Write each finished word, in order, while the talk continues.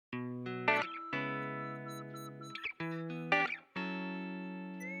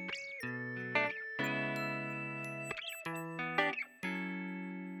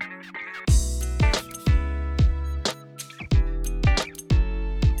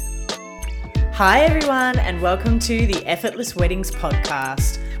Hi everyone, and welcome to the Effortless Weddings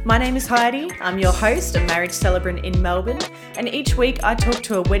podcast. My name is Heidi, I'm your host, a marriage celebrant in Melbourne, and each week I talk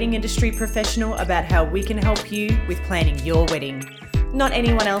to a wedding industry professional about how we can help you with planning your wedding. Not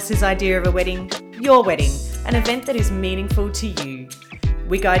anyone else's idea of a wedding, your wedding, an event that is meaningful to you.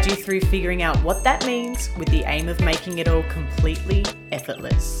 We guide you through figuring out what that means with the aim of making it all completely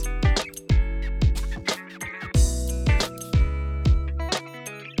effortless.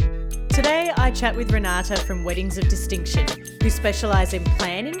 Today, I chat with Renata from Weddings of Distinction, who specialise in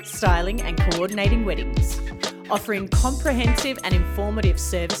planning, styling and coordinating weddings. Offering comprehensive and informative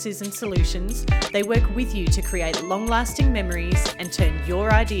services and solutions, they work with you to create long-lasting memories and turn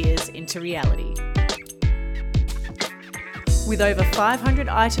your ideas into reality. With over 500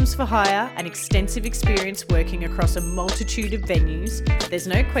 items for hire and extensive experience working across a multitude of venues, there's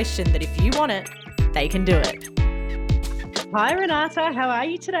no question that if you want it, they can do it. Hi Renata, how are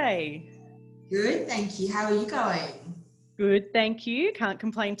you today? Good, thank you. How are you going? Good, thank you. Can't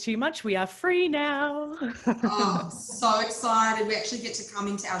complain too much. We are free now. Oh, so excited. We actually get to come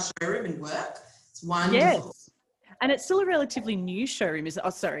into our showroom and work. It's wonderful. Yes. And it's still a relatively new showroom.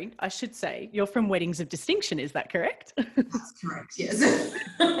 I should say, you're from Weddings of Distinction, is that correct? That's correct, yes.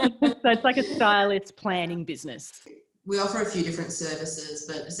 So it's like a stylist planning business. We offer a few different services,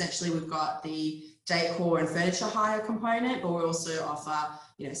 but essentially we've got the decor and furniture hire component, but we also offer,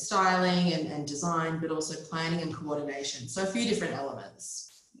 styling and design, but also planning and coordination. So a few different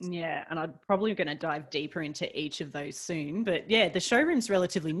elements. Yeah, and I'm probably going to dive deeper into each of those soon. But yeah, the showroom's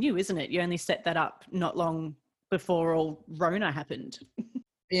relatively new, isn't it? You only set that up not long before all Rona happened.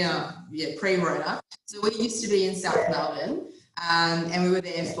 Yeah, pre-Rona. So we used to be in South Melbourne, and we were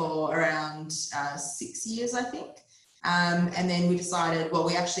there for around 6 years, I think. And then we decided,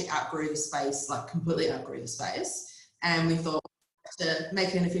 we actually outgrew the space, like completely outgrew the space. And we thought to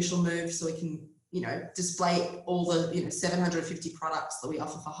make an official move so we can, display all the, 750 products that we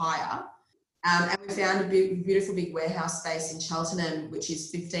offer for hire. And we found a beautiful big warehouse space in Cheltenham, which is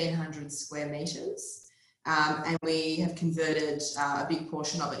 1,500 square metres. And we have converted a big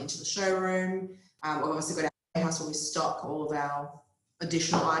portion of it into the showroom. We've obviously got our warehouse where we stock all of our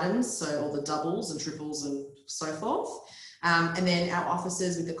additional items, so all the doubles and triples and so forth. And then our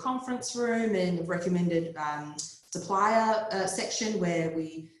offices with the conference room and the recommended supplier section where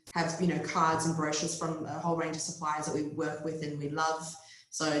we have, cards and brochures from a whole range of suppliers that we work with and we love.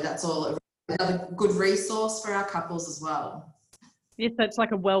 So that's all another good resource for our couples as well. Yes, so it's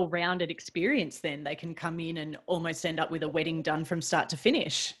like a well-rounded experience then. They can come in and almost end up with a wedding done from start to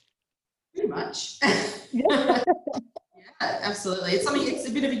finish. Pretty much. Yeah, absolutely. It's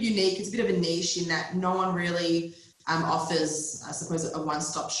a bit of a niche in that no one really offers, I suppose, a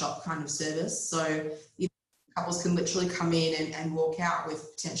one-stop shop kind of service. So couples can literally come in and walk out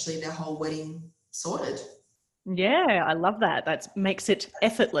with potentially their whole wedding sorted. Yeah, I love that. That makes it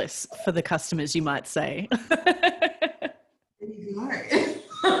effortless for the customers, you might say. There you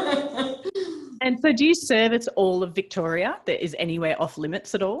go. And so do you service all of Victoria? There is anywhere off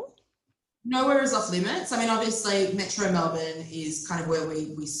limits at all? Nowhere is off limits. I mean, obviously, Metro Melbourne is kind of where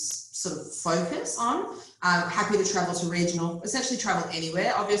we sort of focus on. Happy to travel to regional, essentially travel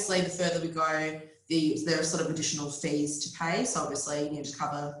anywhere. Obviously, the further we go, there are sort of additional fees to pay. So obviously, you need to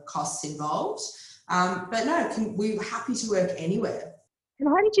cover costs involved. But no, we're happy to work anywhere. And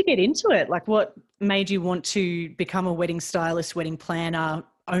how did you get into it? Like, what made you want to become a wedding stylist, wedding planner,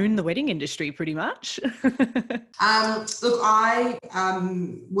 own the wedding industry pretty much? Look, I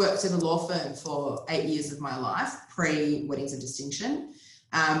worked at a law firm for 8 years of my life, pre-Weddings of Distinction.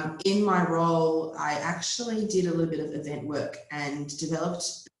 In my role, I actually did a little bit of event work and developed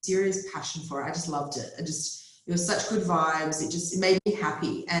a serious passion for it. I just loved it. It was such good vibes. It made me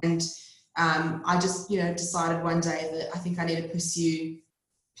happy. And I just, decided one day that I think I need to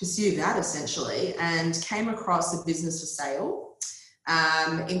pursue that essentially, and came across a business for sale.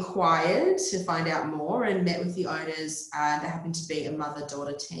 Inquired to find out more and met with the owners. There happened to be a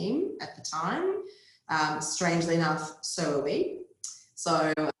mother-daughter team at the time. Strangely enough, so are we.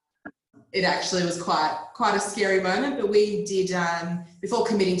 So it actually was quite a scary moment, but we did, before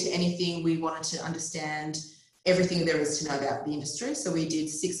committing to anything, we wanted to understand everything there is to know about the industry. So we did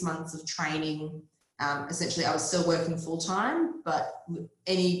 6 months of training. Essentially, I was still working full-time, but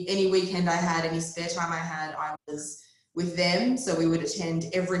any weekend I had, any spare time I had, I was with them. So we would attend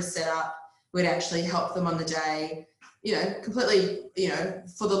every setup. We'd actually help them on the day, completely,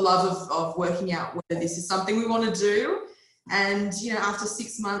 for the love of working out whether this is something we want to do. And, after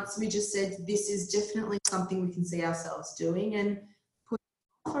 6 months, we just said, this is definitely something we can see ourselves doing, and put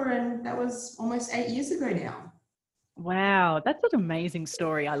an offer. And that was almost 8 years ago now. Wow, that's an amazing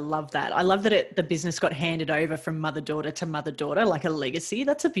story. I love that. I love that the business got handed over from mother-daughter to mother-daughter, like a legacy.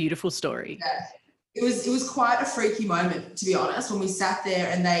 That's a beautiful story. Yeah. It was quite a freaky moment, to be honest, when we sat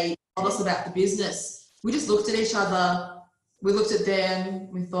there and they told us about the business. We just looked at each other, we looked at them,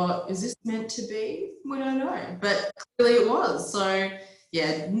 we thought, is this meant to be? We don't know. But clearly it was. So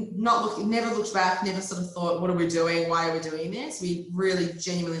yeah, never looked back, never sort of thought, what are we doing? Why are we doing this? We really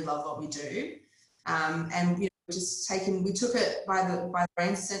genuinely love what we do. And we took it by the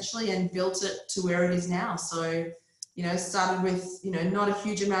reins essentially and built it to where it is now. So, started with, not a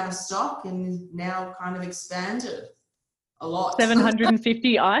huge amount of stock and now kind of expanded a lot.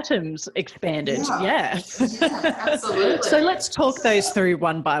 750 items expanded. Yeah. Yeah, absolutely. So let's talk those through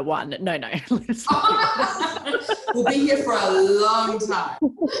one by one. No. We'll be here for a long time.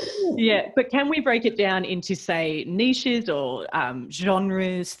 Yeah, but can we break it down into, say, niches or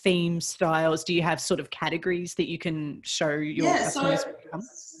genres, themes, styles? Do you have sort of categories that you can show your customers?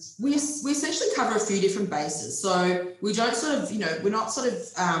 We essentially cover a few different bases. So we don't sort of, we're not sort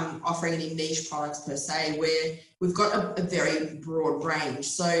of offering any niche products per se, where we've got a very broad range.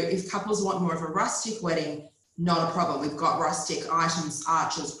 So if couples want more of a rustic wedding, not a problem. We've got rustic items,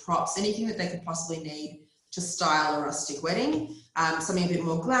 arches, props, anything that they could possibly need to style a rustic wedding. Something a bit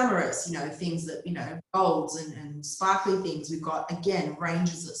more glamorous, things that, golds and sparkly things. We've got, again,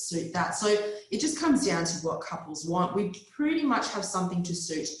 ranges that suit that. So it just comes down to what couples want. We pretty much have something to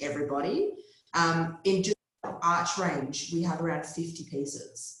suit everybody. In just arch range, we have around 50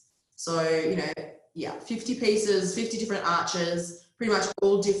 pieces. So, 50 pieces, 50 different arches, pretty much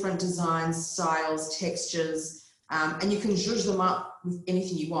all different designs, styles, textures. And you can zhuzh them up with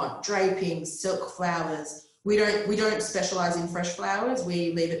anything you want. Draping, silk flowers. We don't specialize in fresh flowers.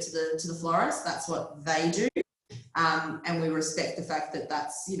 We leave it to the florist. That's what they do. And we respect the fact that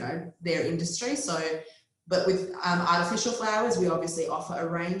that's, their industry. So, but with artificial flowers, we obviously offer a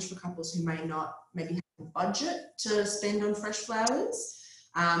range for couples who may not maybe have a budget to spend on fresh flowers.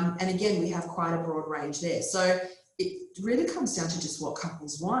 And again, we have quite a broad range there. So it really comes down to just what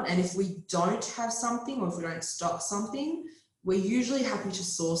couples want. And if we don't have something, or if we don't stock something, we're usually happy to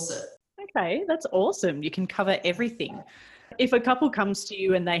source it. Okay, that's awesome. You can cover everything. If a couple comes to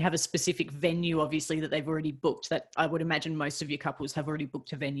you and they have a specific venue, obviously, that they've already booked, that I would imagine most of your couples have already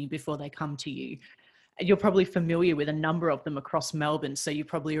booked a venue before they come to you. You're probably familiar with a number of them across Melbourne, so you've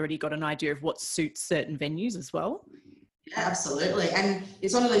probably already got an idea of what suits certain venues as well. Yeah, absolutely. And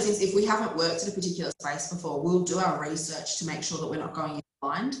it's one of those things, if we haven't worked at a particular space before, we'll do our research to make sure that we're not going in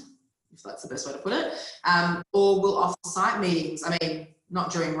blind, if that's the best way to put it. Or we'll offer site meetings. I mean, not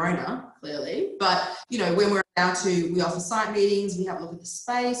during Rona, clearly, but, when we're allowed to, we offer site meetings, we have a look at the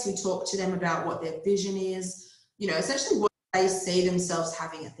space, we talk to them about what their vision is, essentially what they see themselves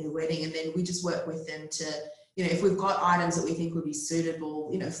having at their wedding. And then we just work with them to, if we've got items that we think would be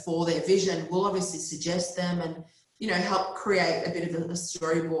suitable, for their vision, we'll obviously suggest them and, help create a bit of a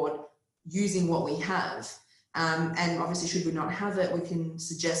storyboard using what we have. And obviously, should we not have it, we can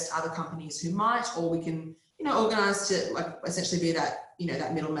suggest other companies who might, or we can, organise to essentially be that,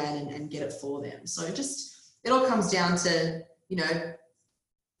 that middleman and get it for them. So it all comes down to,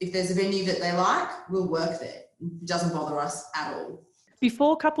 if there's a venue that they like, we'll work there. It doesn't bother us at all.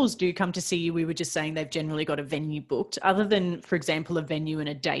 Before couples do come to see you, we were just saying they've generally got a venue booked. Other than, for example, a venue and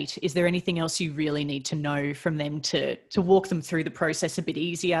a date, is there anything else you really need to know from them to walk them through the process a bit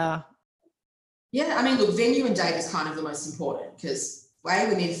easier? Yeah, I mean, look, venue and date is kind of the most important, because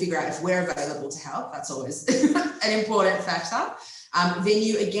we need to figure out if we're available to help. That's always an important factor.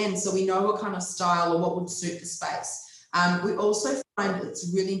 Venue, again, so we know what kind of style or what would suit the space. We also find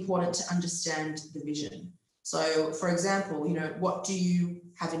it's really important to understand the vision. So, for example, what do you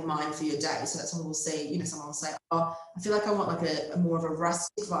have in mind for your day? So that's when we'll see, someone will say, oh, I feel like I want like a more of a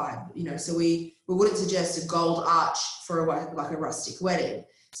rustic vibe, so we wouldn't suggest a gold arch for a rustic wedding.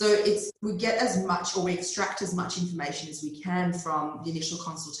 So we get as much, or we extract as much information as we can from the initial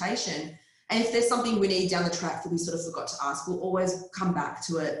consultation. And if there's something we need down the track that we sort of forgot to ask, we'll always come back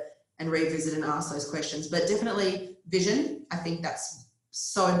to it and revisit and ask those questions. But definitely vision, I think that's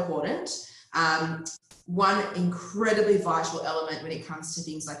so important. One incredibly vital element when it comes to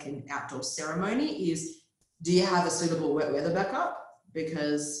things like an outdoor ceremony is, do you have a suitable wet weather backup?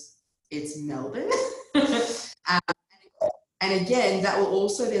 Because it's Melbourne. And again, that will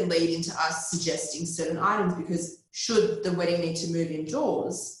also then lead into us suggesting certain items, because should the wedding need to move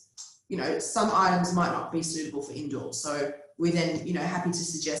indoors, some items might not be suitable for indoors. So we're then, happy to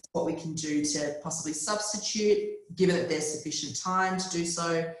suggest what we can do to possibly substitute, given that there's sufficient time to do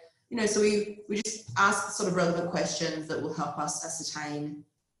so. So we just ask sort of relevant questions that will help us ascertain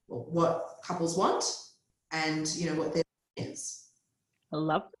what couples want, and, what their is. I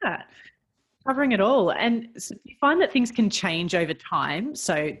love that. Covering it all. And so you find that things can change over time.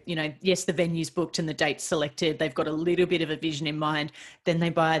 So, yes, the venue's booked and the date's selected. They've got a little bit of a vision in mind. Then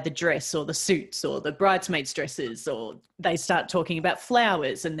they buy the dress or the suits or the bridesmaids' dresses, or they start talking about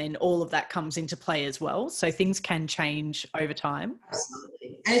flowers, and then all of that comes into play as well. So things can change over time.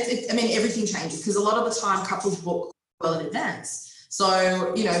 Absolutely. And everything changes because a lot of the time couples book well in advance.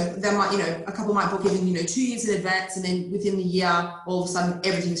 So, they might, a couple might book even, 2 years in advance, and then within the year, all of a sudden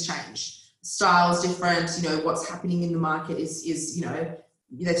everything's changed. Style is different, what's happening in the market is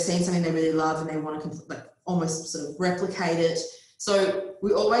they've seen something they really love and they want to almost sort of replicate it. So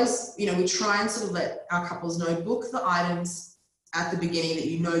we always, we try and sort of let our couples know, book the items at the beginning that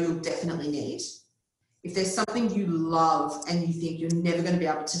you'll definitely need. If there's something you love and you think you're never going to be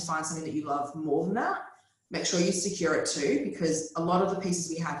able to find something that you love more than that, make sure you secure it too, because a lot of the pieces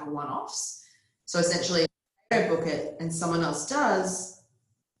we have are one-offs. So essentially, if you don't book it and someone else does,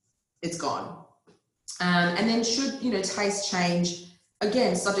 it's gone. And then should, taste change,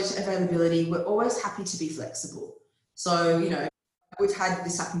 again, subject to availability, we're always happy to be flexible. So, we've had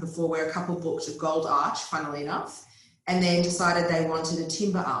this happen before where a couple booked a gold arch, funnily enough, and then decided they wanted a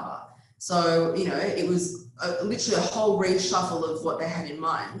timber arbor. So, it was literally a whole reshuffle of what they had in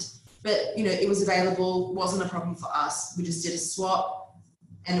mind. But, it was available, wasn't a problem for us. We just did a swap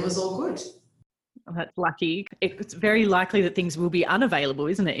and it was all good. Oh, that's lucky. It's very likely that things will be unavailable,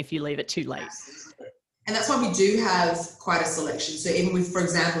 isn't it, if you leave it too late? Absolutely. And that's why we do have quite a selection. So even with, for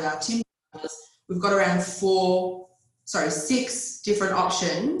example, our timber, we've got around 6 different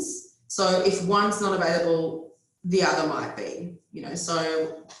options. So if one's not available, the other might be,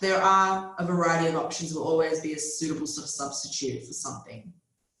 so there are a variety of options. Will always be a suitable sort of substitute for something.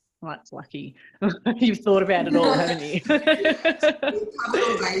 Well, that's lucky. You've thought about it all, haven't you? We've covered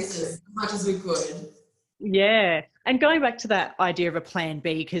all bases as much as we could. Yeah. And going back to that idea of a plan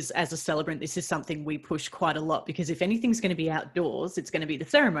B, because as a celebrant, this is something we push quite a lot, because if anything's going to be outdoors, it's going to be the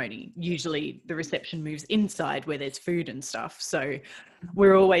ceremony. Usually the reception moves inside where there's food and stuff. So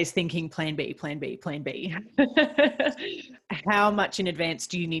we're always thinking plan B, plan B, plan B. How much in advance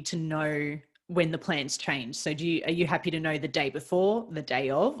do you need to know when the plans change? So are you happy to know the day before, the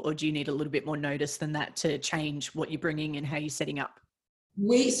day of, or do you need a little bit more notice than that to change what you're bringing and how you're setting up?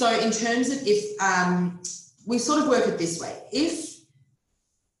 So in terms of if we sort of work it this way, if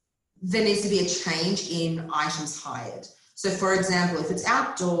there needs to be a change in items hired. So for example, if it's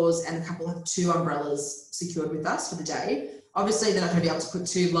outdoors and the couple have 2 umbrellas secured with us for the day, obviously they're not going to be able to put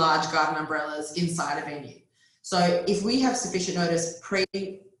 2 large garden umbrellas inside a venue. So if we have sufficient notice prior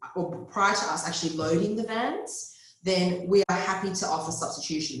to us actually loading the vans, then we are happy to offer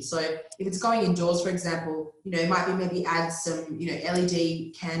substitution. So if it's going indoors, for example, it might be maybe add some,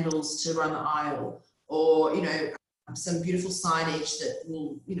 LED candles to run the aisle, or, some beautiful signage that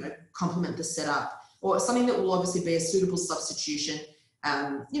will, complement the setup, or something that will obviously be a suitable substitution,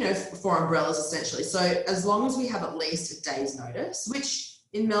 for umbrellas essentially. So as long as we have at least a day's notice, which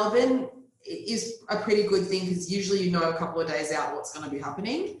in Melbourne is a pretty good thing, because usually a couple of days out what's going to be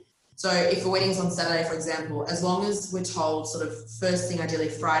happening. So if a wedding's on Saturday, for example, as long as we're told sort of first thing, ideally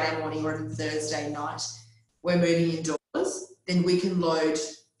Friday morning or even Thursday night, we're moving indoors, then we can load,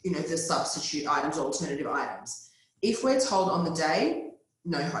 the substitute items or alternative items. If we're told on the day,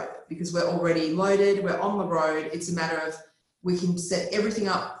 no hope, because we're already loaded, we're on the road. It's a matter of we can set everything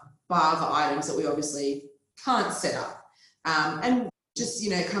up bar the items that we obviously can't set up. And just,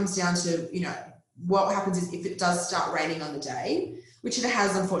 it comes down to, what happens is if it does start raining on the day, which it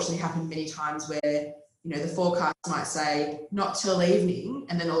has unfortunately happened many times where, the forecast might say not till evening,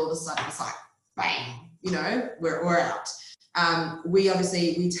 and then all of a sudden it's like, bang, we're out. We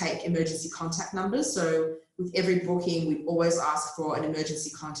take emergency contact numbers. So with every booking, we always ask for an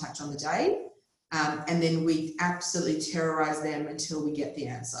emergency contact on the day. And then we absolutely terrorize them until we get the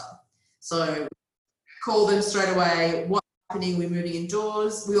answer. So call them straight away. What's happening? We're moving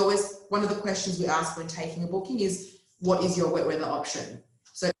indoors. One of the questions we ask when taking a booking is, what is your wet weather option?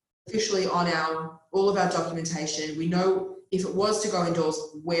 So officially on all of our documentation, we know if it was to go indoors,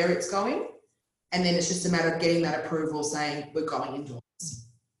 where it's going. And then it's just a matter of getting that approval saying we're going indoors.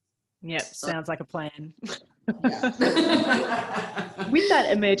 Yep, sounds like a plan. Yeah. With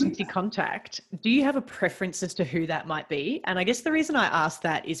that emergency contact, do you have a preference as to who that might be? And I guess the reason I ask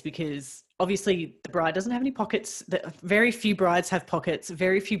that is because obviously the bride doesn't have any pockets. Very few brides have pockets.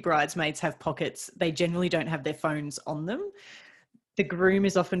 Very few bridesmaids have pockets. They generally don't have their phones on them. The groom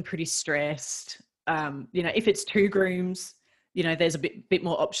is often pretty stressed. If it's 2 grooms, there's a bit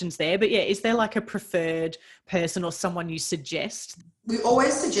more options there. But yeah, is there like a preferred person or someone you suggest? We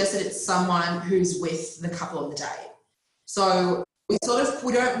always suggest that it's someone who's with the couple on the day. So it's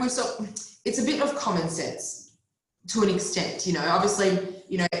a bit of common sense to an extent, obviously,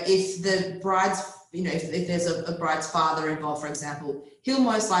 if the bride's, if there's a bride's father involved, for example, he'll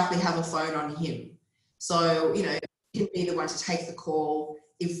most likely have a phone on him. So, he can be the one to take the call.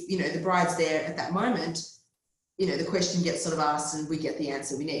 If, the bride's there at that moment, the question gets sort of asked and we get the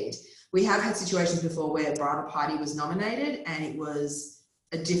answer we need. We have had situations before where a bridal party was nominated and it was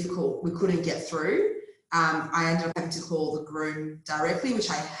we couldn't get through. I ended up having to call the groom directly, which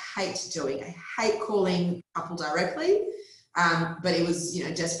I hate doing. I hate calling a couple directly, but it was,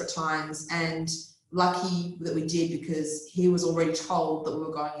 desperate times, and lucky that we did because he was already told that we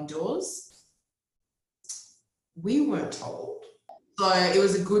were going indoors. We weren't told. So it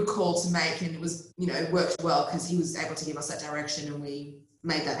was a good call to make, and it was, worked well because he was able to give us that direction and we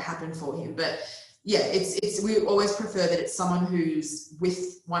made that happen for him. But yeah, we always prefer that it's someone who's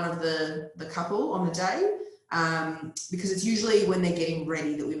with one of the couple on the day, because it's usually when they're getting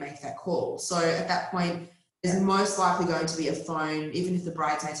ready that we make that call. So at that point, there's most likely going to be a phone, even if the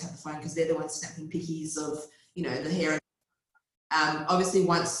bridesmaids have the phone, because they're the ones snapping pickies of, the hair. Obviously,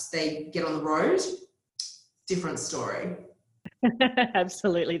 once they get on the road, different story.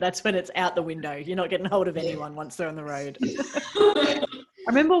 Absolutely. That's when it's out the window. You're not getting hold of anyone once they're on the road.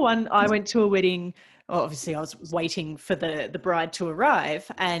 I remember I went to a wedding. Obviously, I was waiting for the bride to arrive,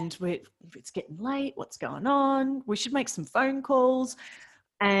 and it's getting late. What's going on? We should make some phone calls.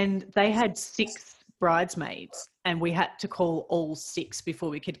 And they had 6 bridesmaids, and we had to call all 6 before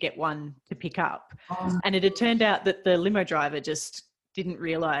we could get one to pick up. And it had turned out that the limo driver just didn't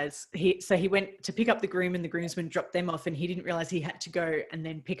realise. So he went to pick up the groom and the groomsmen dropped them off, and he didn't realise he had to go and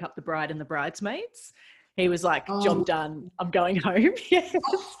then pick up the bride and the bridesmaids. He was like, job done, I'm going home. Yeah.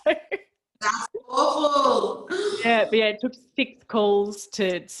 That's awful. Yeah, but yeah, it took 6 calls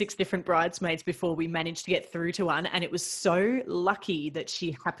to 6 different bridesmaids before we managed to get through to one. And it was so lucky that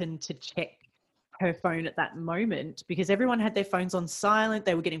she happened to check her phone at that moment, because everyone had their phones on silent.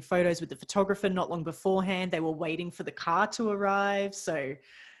 They were getting photos with the photographer not long beforehand. They were waiting for the car to arrive. So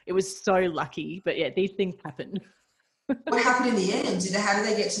it was so lucky. But yeah, these things happen. What happened in the end? How did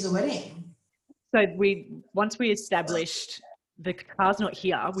they get to the wedding? So once we established the car's not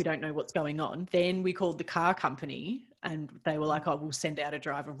here, we don't know what's going on, then we called the car company and they were like, we'll send out a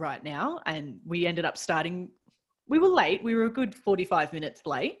driver right now. And we ended up we were late. We were a good 45 minutes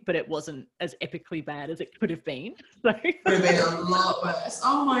late, but it wasn't as epically bad as it could have been. So it could have been a lot worse.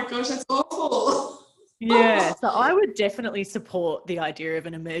 Oh my gosh, that's awful. Yeah, so I would definitely support the idea of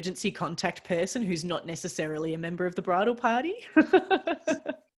an emergency contact person who's not necessarily a member of the bridal party.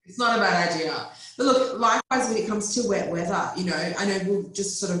 It's not a bad idea. But look, likewise, when it comes to wet weather, I know we're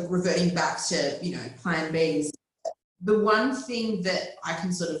just sort of reverting back to, plan Bs. The one thing that I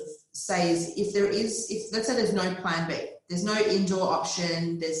can sort of say is if let's say there's no plan B, there's no indoor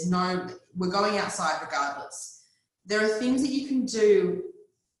option, we're going outside regardless. There are things that you can do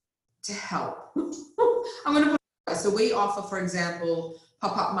to help. I'm going to so we offer, for example,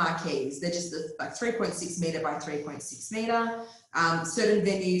 pop-up marquees. They're just like 3.6 metre by 3.6 metre. Certain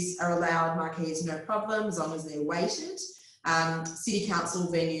venues are allowed marquees, no problem, as long as they're weighted. City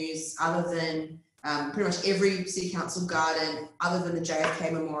council venues, other than pretty much every city council garden, other than the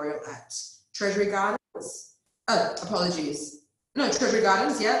JFK Memorial at Treasury Gardens. Apologies. No, Treasury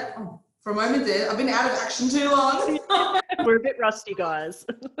Gardens, yeah. For a moment there, I've been out of action too long. We're a bit rusty, guys.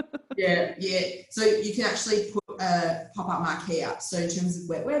 Yeah. So you can actually put a pop-up marquee up. So in terms of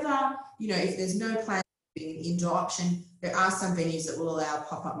wet weather, if there's no plan being an indoor option, there are some venues that will allow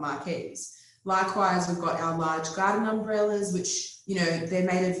pop-up marquees. Likewise, we've got our large garden umbrellas, which, they're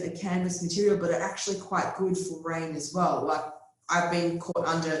made of a canvas material, but are actually quite good for rain as well. Like I've been caught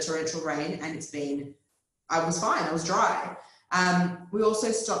under torrential rain and I was fine, I was dry. We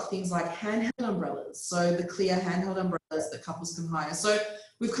also stock things like handheld umbrellas. So the clear handheld umbrellas that couples can hire. So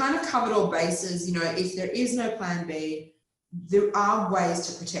we've kind of covered all bases. If there is no plan B, there are ways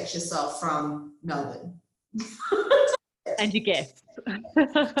to protect yourself from Melbourne. And your guests.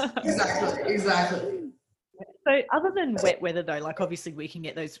 Exactly. So other than wet weather though, like obviously we can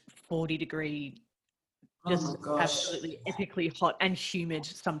get those 40-degree, just absolutely epically hot and humid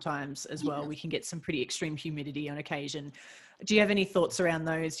sometimes as well. We can get some pretty extreme humidity on occasion. Do you have any thoughts around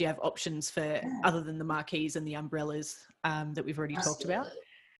those? Do you have options for other than the marquees and the umbrellas that we've already talked about?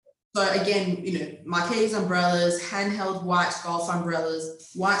 So again, marquees, umbrellas, handheld white golf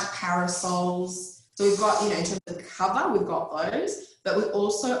umbrellas, white parasols. So we've got, in terms of cover, we've got those. But we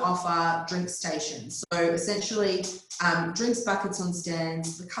also offer drink stations. So essentially, drinks buckets on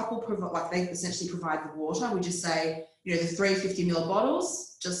stands. The couple provide, they essentially provide the water. We just say, the 350 ml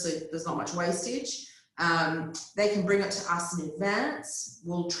bottles, just so there's not much wastage. They can bring it to us in advance.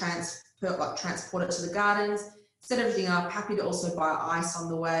 We'll transport it to the gardens, set everything up. Happy to also buy ice on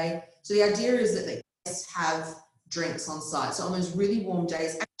the way. So the idea is that the guests have drinks on site. So on those really warm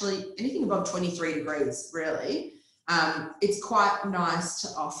days, actually anything above 23 degrees, really, it's quite nice to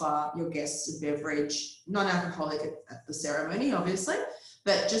offer your guests a beverage, non-alcoholic at the ceremony, obviously,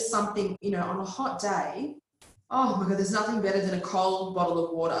 but just something, on a hot day. Oh my God, there's nothing better than a cold bottle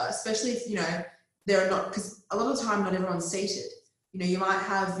of water, especially if, they're not, because a lot of the time not everyone's seated. You might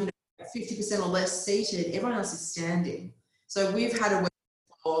have, 50% or less seated, everyone else is standing. So we've had a week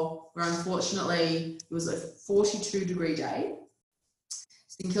before where unfortunately it was a 42-degree day.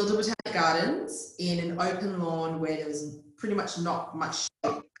 St Kilda Botanic Gardens in an open lawn where there was pretty much not much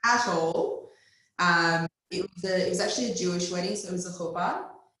shade at all. It was actually a Jewish wedding, so it was a chuppah,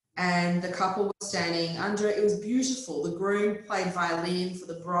 and the couple were standing under it. It was beautiful. The groom played violin for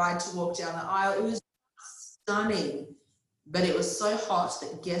the bride to walk down the aisle. It was stunning, but it was so hot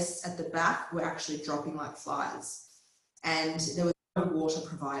that guests at the back were actually dropping like flies, and there was no water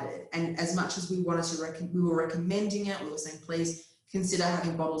provided. And as much as we wanted to we were recommending it, we were saying, please consider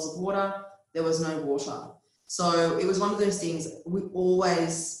having bottles of water, there was no water. So it was one of those things we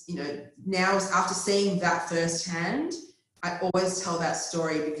always, now after seeing that firsthand, I always tell that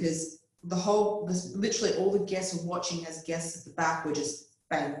story, because literally all the guests were watching as guests at the back were just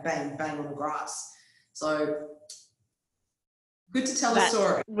bang, bang, bang on the grass. So good to tell the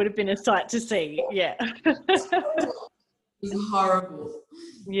story. Would have been a sight to see, yeah. It was horrible.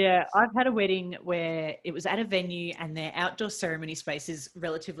 Yeah, I've had a wedding where it was at a venue and their outdoor ceremony space is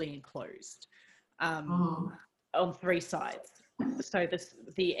relatively enclosed on 3 sides. So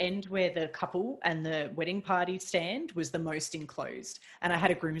the end where the couple and the wedding party stand was the most enclosed, and I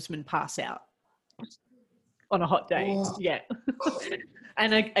had a groomsman pass out on a hot day. Oh. Yeah.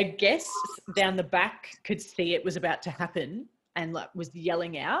 And a guest down the back could see it was about to happen and was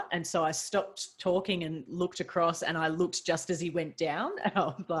yelling out, and so I stopped talking and looked across, and I looked just as he went down, and I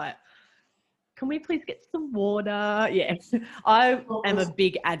was like, can we please get some water? Yeah. I am a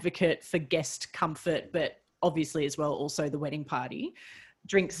big advocate for guest comfort, but obviously as well also the wedding party.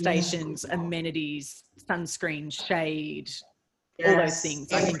 Drink stations, amenities, sunscreen, shade, all those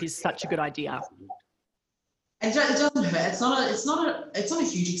things I think is such a good idea. And it doesn't hurt. It's not a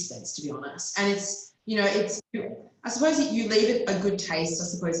huge expense, to be honest. And it's, I suppose you leave it a good taste, I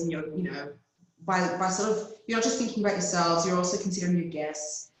suppose, in your, by sort of, you're not just thinking about yourselves, you're also considering your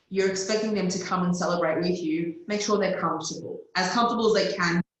guests. You're expecting them to come and celebrate with you. Make sure they're comfortable as they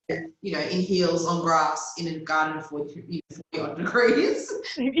can, in heels on grass in a garden of 40 odd degrees.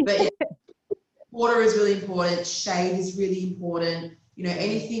 But water is really important. Shade is really important.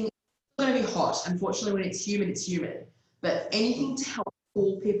 Anything, it's going to be hot. Unfortunately, when it's humid. But anything to help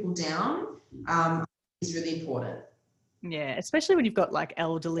cool people down is really important. Yeah, especially when you've got like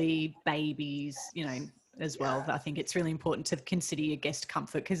elderly babies, as well. I think it's really important to consider your guest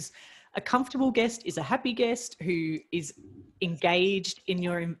comfort, because a comfortable guest is a happy guest who is engaged in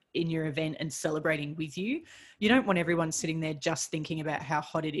your event and celebrating with you. You don't want everyone sitting there just thinking about how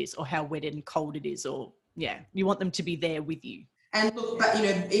hot it is or how wet and cold it is, or you want them to be there with you. And look, but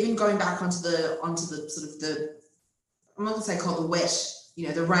even going back onto the sort of the, I'm not going to say called the wet,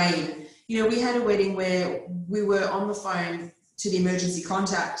 the rain. We had a wedding where we were on the phone to the emergency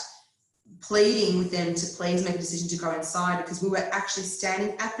contact, pleading with them to please make a decision to go inside, because we were actually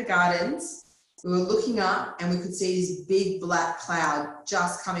standing at the gardens. We were looking up and we could see this big black cloud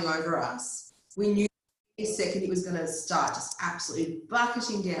just coming over us. We knew in a second it was going to start just absolutely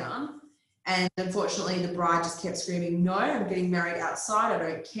bucketing down. And unfortunately, the bride just kept screaming, no, I'm getting married outside. I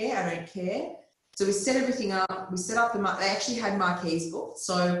don't care. So we set everything up. We set up they actually had marquees booked.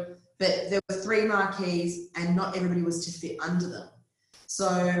 But there were 3 marquees and not everybody was to fit under them.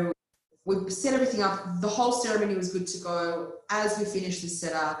 So we set everything up. The whole ceremony was good to go. As we finished the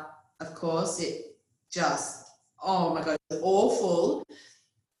setup, of course, it just, oh my God, it was awful.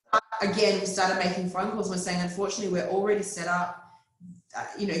 Again, we started making phone calls. We're saying, unfortunately, we're already set up.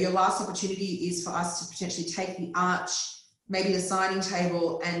 Your last opportunity is for us to potentially take the arch, maybe the signing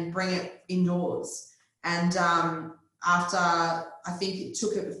table, and bring it indoors. And after, I think it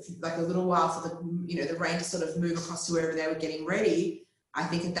took like a little while for the rain to sort of move across to wherever they were getting ready. I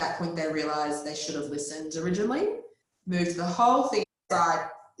think at that point they realised they should have listened originally, moved the whole thing aside,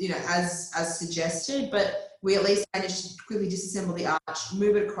 as suggested, but we at least managed to quickly disassemble the arch,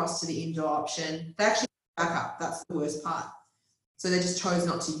 move it across to the indoor option. They actually back up. That's the worst part. So they just chose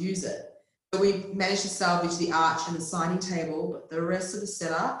not to use it. So we managed to salvage the arch and the signing table, but the rest of the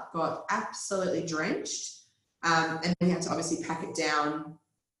setup got absolutely drenched. And we had to obviously pack it down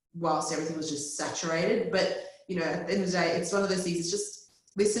whilst everything was just saturated. But, you know, at the end of the day, it's one of those things, it's just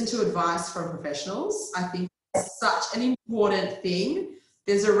listen to advice from professionals. I think it's such an important thing.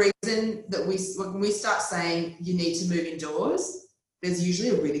 There's a reason that when we start saying you need to move indoors, there's usually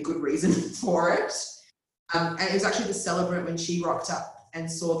a really good reason for it. And it was actually the celebrant when she rocked up and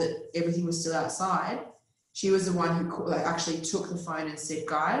saw that everything was still outside. She was the one who actually took the phone and said,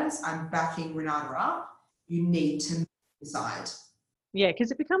 guys, I'm backing Renata up. You need to move inside. Yeah,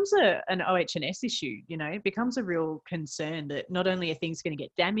 because it becomes an OH&S issue, you know, it becomes a real concern that not only are things going to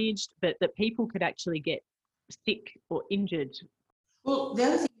get damaged, but that people could actually get sick or injured. Well, the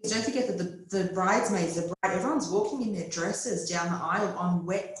other thing is, don't forget that the bridesmaids, everyone's walking in their dresses down the aisle on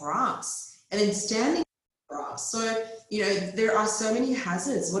wet grass and then standing on grass. So, you know, there are so many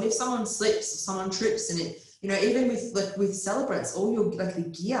hazards. What if someone slips or someone trips and it, you know, even with celebrants, all your, like the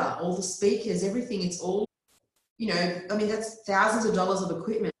gear, all the speakers, everything, it's all, you know, I mean, that's thousands of dollars of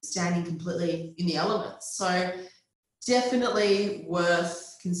equipment standing completely in the elements. So definitely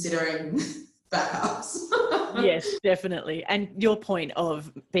worth considering backups. Yes, definitely. And your point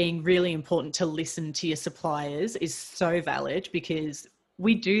of being really important to listen to your suppliers is so valid, because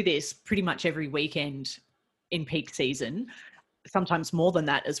we do this pretty much every weekend in peak season, sometimes more than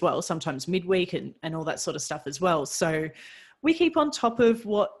that as well, sometimes midweek and all that sort of stuff as well. So we keep on top of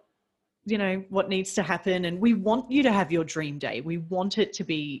what needs to happen, and we want you to have your dream day. We want it to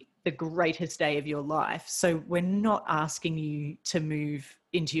be the greatest day of your life. So we're not asking you to move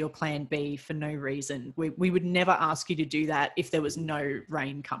into your plan B for no reason. We would never ask you to do that if there was no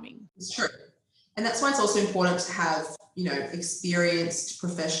rain coming. It's true. And that's why it's also important to have, you know, experienced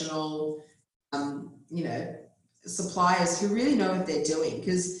professional, you know, suppliers who really know what they're doing.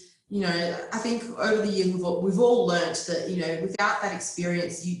 Because, you know, I think over the years we've all learnt that, you know, without that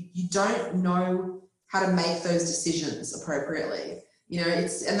experience, you don't know how to make those decisions appropriately. You know,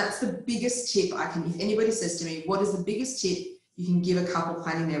 and that's the biggest tip if anybody says to me, what is the biggest tip you can give a couple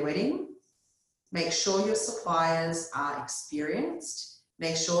planning their wedding? Make sure your suppliers are experienced.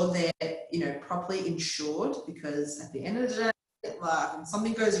 Make sure they're, you know, properly insured, because at the end of the day, when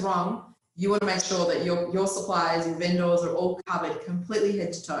something goes wrong, you want to make sure that your suppliers, your vendors are all covered completely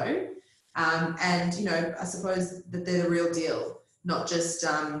head to toe. And, you know, I suppose that they're the real deal, not just,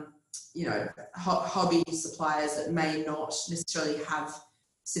 you know, hobby suppliers that may not necessarily have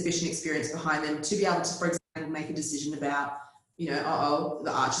sufficient experience behind them to be able to, for example, make a decision about, you know,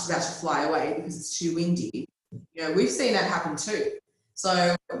 the arch is about to fly away because it's too windy. You know, we've seen that happen too.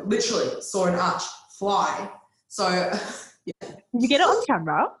 So literally saw an arch fly. So yeah. You get it on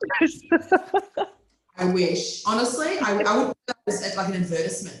camera? I wish. Honestly, I would put that as like an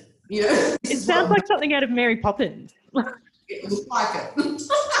advertisement. You know, it sounds like something out of Mary Poppins. It looks like it.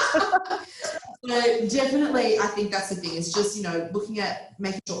 So definitely, I think that's the thing. It's just, you know, looking at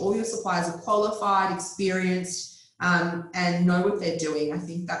making sure all your suppliers are qualified, experienced, and know what they're doing. I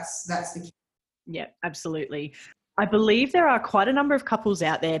think that's the key. Yeah, absolutely. I believe there are quite a number of couples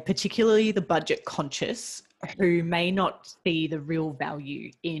out there, particularly the budget conscious, who may not see the real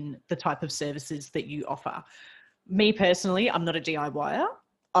value in the type of services that you offer. Me personally, I'm not a DIYer.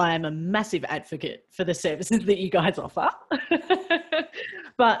 I am a massive advocate for the services that you guys offer.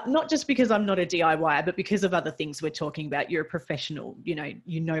 But not just because I'm not a DIYer, but because of other things we're talking about. You're a professional, you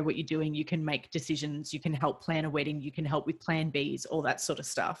know what you're doing. You can make decisions. You can help plan a wedding. You can help with plan Bs, all that sort of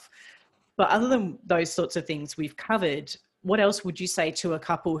stuff. But other than those sorts of things we've covered, what else would you say to a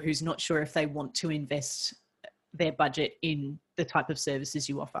couple who's not sure if they want to invest their budget in the type of services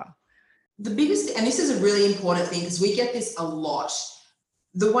you offer? The biggest, and this is a really important thing because we get this a lot.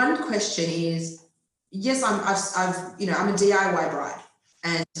 The one question is, yes, I'm a DIY bride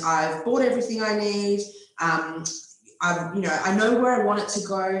and I've bought everything I need. I know where I want it to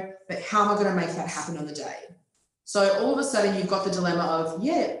go, but how am I going to make that happen on the day? So all of a sudden you've got the dilemma of,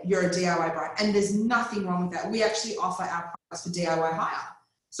 yeah, you're a DIY bride, and there's nothing wrong with that. We actually offer our products for DIY hire.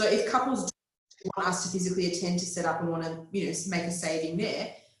 So if couples want us to physically attend to set up and want to, you know, make a saving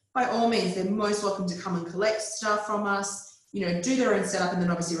there, by all means, they're most welcome to come and collect stuff from us, you know, do their own setup and then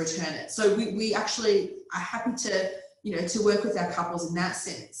obviously return it. So we actually are happy to, you know, to work with our couples in that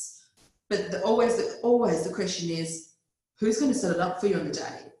sense. But always the question is, who's going to set it up for you on the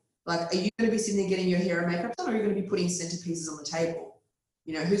day? Like, are you going to be sitting there getting your hair and makeup done, or are you going to be putting centerpieces on the table?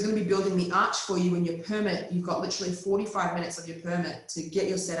 You know, who's going to be building the arch for you when your permit, you've got literally 45 minutes of your permit to get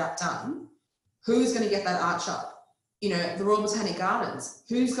your setup done. Who's going to get that arch up? You know, the Royal Botanic Gardens,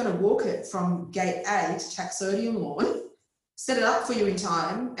 who's going to walk it from gate A to Taxodium Lawn set it up for you in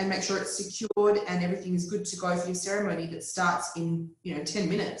time and make sure it's secured and everything is good to go for your ceremony that starts in, 10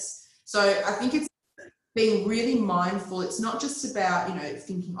 minutes. So I think it's being really mindful. It's not just about,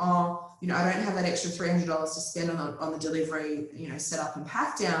 thinking, I don't have that extra $300 to spend on the delivery, set up and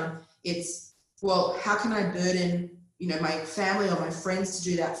pack down. It's, well, how can I burden, my family or my friends to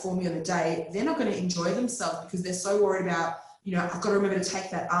do that for me on the day? They're not going to enjoy themselves because they're so worried about, I've got to remember to take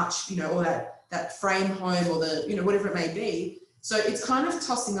that arch, or that frame home or the, whatever it may be. So it's kind of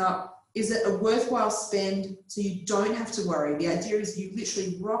tossing up, is it a worthwhile spend so you don't have to worry? The idea is you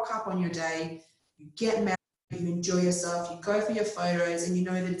literally rock up on your day, you get married, you enjoy yourself, you go for your photos, and you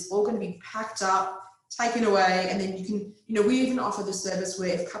know that it's all going to be packed up, taken away, and then you can, we even offer the service where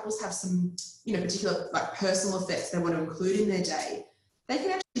if couples have some, particular like personal effects they want to include in their day, they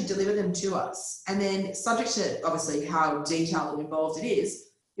can actually deliver them to us. And then subject to obviously how detailed and involved it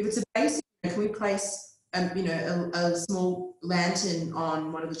is, if it's a basic, can we place a small lantern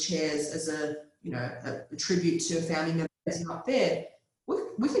on one of the chairs as a tribute to a family member that's not there,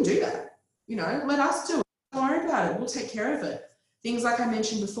 we can do that. Let us do it. Don't worry about it. We'll take care of it. Things like I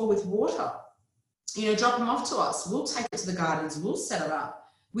mentioned before with water, drop them off to us. We'll take it to the gardens. We'll set it up.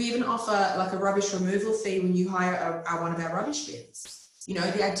 We even offer like a rubbish removal fee when you hire one of our rubbish bins.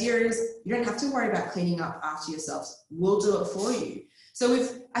 The idea is you don't have to worry about cleaning up after yourselves. We'll do it for you. So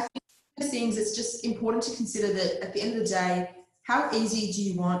I think things, it's just important to consider that at the end of the day, how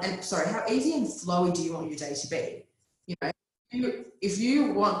easy and flowy do you want your day to be? If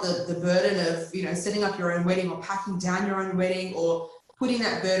you want the burden of, setting up your own wedding or packing down your own wedding or putting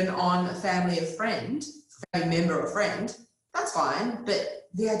that burden on a family member or friend, that's fine. But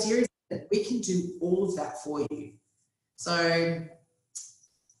the idea is that we can do all of that for you. So,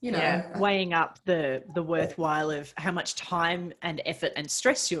 weighing up the worthwhile of how much time and effort and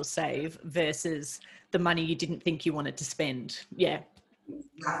stress you'll save versus the money you didn't think you wanted to spend. Yeah.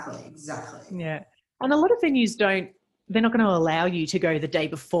 Exactly. Yeah. And a lot of venues they're not going to allow you to go the day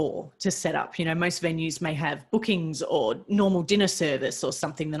before to set up. Most venues may have bookings or normal dinner service or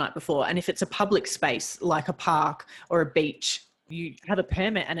something the night before. And if it's a public space like a park or a beach, you have a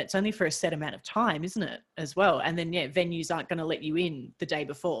permit and it's only for a set amount of time, isn't it, as well? And then, venues aren't going to let you in the day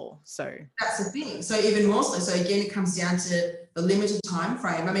before. So that's the thing. So even more so. So again, it comes down to the limited time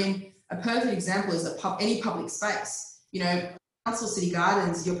frame. I mean, a perfect example is any public space. Council City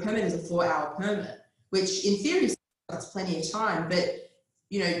Gardens, your permit is a 4-hour permit, which in theory that's plenty of time. But,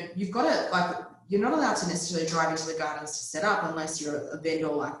 you've got to, you're not allowed to necessarily drive into the gardens to set up unless you're a vendor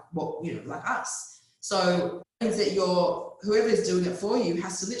like us. So it means that whoever is doing it for you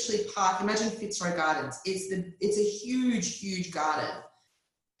has to literally park. Imagine Fitzroy Gardens. It's a huge garden.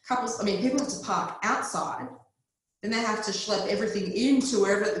 People have to park outside, then they have to schlep everything into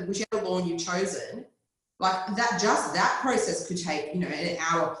whichever lawn you've chosen. Like that process could take, an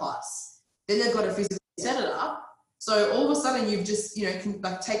hour plus. Then they've got to physically set it up. So all of a sudden you've just,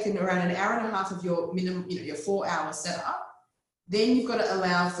 taken around an hour and a half of your minimum, your 4-hour setup. Then you've got to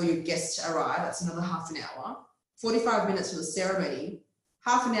allow for your guests to arrive. That's another half an hour. 45 minutes for the ceremony,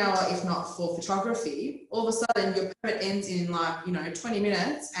 half an hour, if not for photography. All of a sudden your permit ends in 20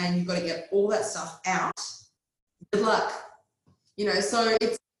 minutes and you've got to get all that stuff out. Good luck. So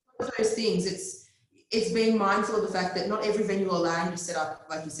it's one of those things. It's being mindful of the fact that not every venue will allow you to set up,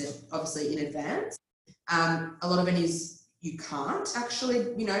 like you said, obviously in advance. A lot of venues you can't actually,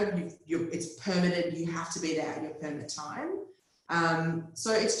 it's permitted. You have to be there at your permit time.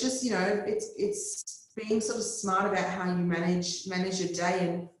 So it's just, it's being sort of smart about how you manage your day,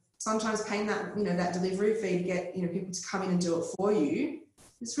 and sometimes paying that, that delivery fee to get, people to come in and do it for you.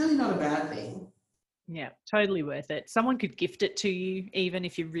 It's really not a bad thing. Yeah, totally worth it. Someone could gift it to you, even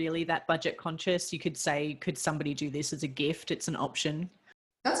if you're really that budget conscious. You could say, could somebody do this as a gift? It's an option.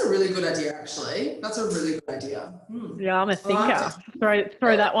 That's a really good idea, actually. That's a really good idea. Yeah, I'm a thinker.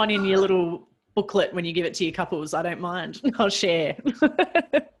 Throw that one in your little booklet when you give it to your couples. I don't mind. I'll share.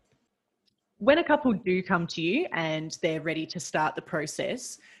 When a couple do come to you and they're ready to start the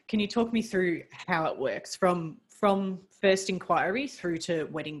process, can you talk me through how it works from first inquiry through to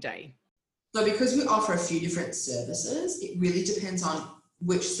wedding day? So because we offer a few different services, it really depends on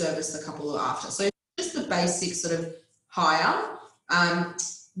which service the couple are after. So just the basic sort of hire.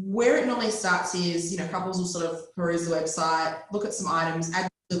 Where it normally starts is, couples will sort of peruse the website, look at some items, add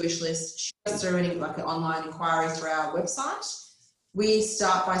to the wish list, shoot us through an online inquiry through our website. We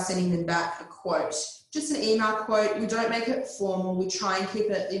start by sending them back a quote, just an email quote. We don't make it formal. We try and keep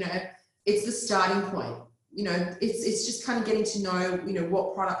it, it's the starting point. It's just kind of getting to know,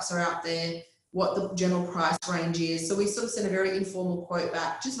 what products are out there, what the general price range is. So we sort of send a very informal quote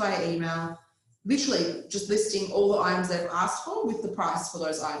back just via email. literally just listing all the items they've asked for with the price for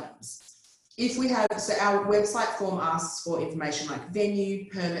those items. If we have, so our website form asks for information like venue,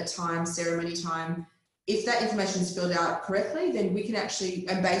 permit time, ceremony time. If that information is filled out correctly, then we can actually,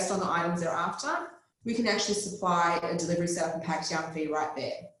 and based on the items they're after, we can actually supply a delivery setup and pack down fee right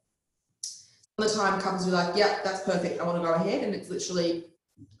there. All the time couples will be like, yeah, that's perfect, I want to go ahead. And it's literally,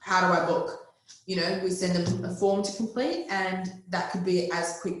 how do I book? You know, we send them a form to complete, and that could be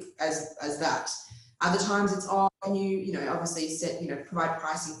as quick as that. Other times it's, oh, can you know, obviously set, you know, provide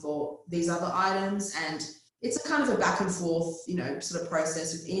pricing for these other items. And it's a kind of a back and forth, you know, sort of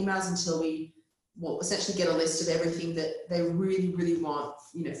process with emails until we will essentially get a list of everything that they really, really want,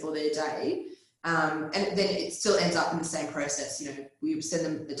 you know, for their day. And then it still ends up in the same process. You know, we send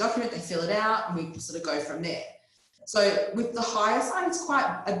them the document, they fill it out, and we sort of go from there. So with the hire side, it's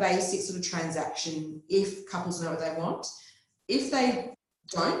quite a basic sort of transaction if couples know what they want. If they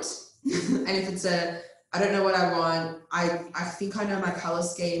don't, and if it's I don't know what I want, I think I know my color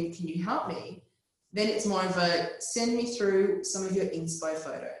scheme, can you help me? Then it's more of a, send me through some of your inspo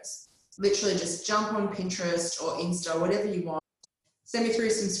photos. Literally just jump on Pinterest or Insta, whatever you want. Send me through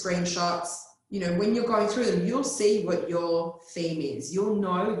some screenshots. You know, when you're going through them, you'll see what your theme is. You'll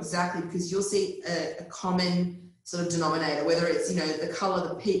know exactly, because you'll see a common sort of denominator, whether it's, you know, the color,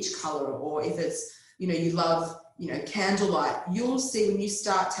 the peach color, or if it's, you know, you love, you know, candlelight. You'll see when you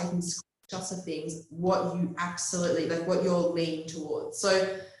start taking screenshots of things, what you absolutely, like what you're leaning towards.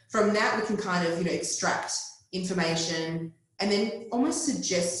 So from that, we can kind of, you know, extract information and then almost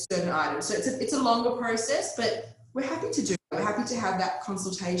suggest certain items. So it's a longer process, but we're happy to do it. We're happy to have that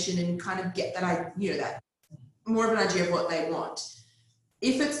consultation and kind of get that, you know, that more of an idea of what they want.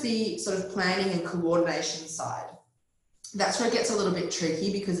 If it's the sort of planning and coordination side, that's where it gets a little bit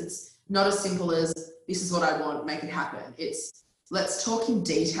tricky, because it's not as simple as, this is what I want, make it happen. It's, let's talk in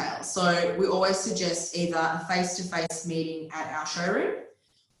detail. So we always suggest either a face-to-face meeting at our showroom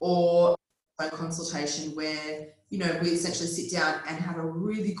or a consultation where, you know, we essentially sit down and have a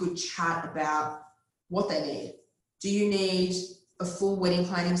really good chat about what they need. Do you need a full wedding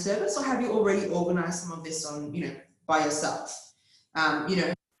planning service, or have you already organised some of this on, you know, by yourself? You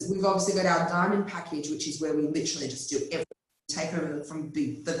know, we've obviously got our diamond package, which is where we literally just do everything, take over from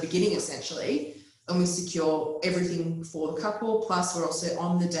the beginning essentially, and we secure everything for the couple. Plus we're also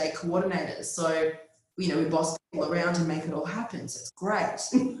on the day coordinators. So, you know, we boss people around and make it all happen. So it's great.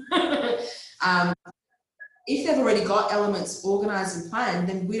 If they've already got elements organised and planned,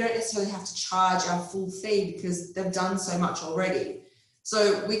 then we don't necessarily have to charge our full fee because they've done so much already.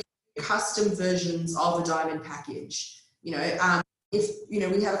 So we can custom versions of a diamond package. You know, if, you know,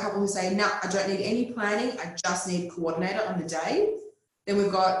 we have a couple who say, no, I don't need any planning, I just need a coordinator on the day. Then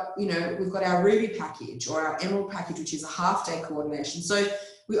we've got, you know, we've got our ruby package or our emerald package, which is a half day coordination. So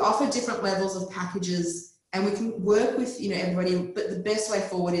we offer different levels of packages, and we can work with, you know, everybody. But the best way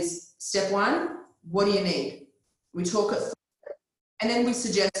forward is step one, what do you need? We talk it through, and then we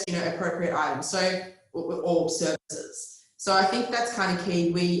suggest, you know, appropriate items. So, or services. So I think that's kind of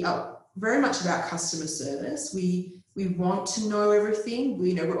key. We are very much about customer service. We want to know everything. We,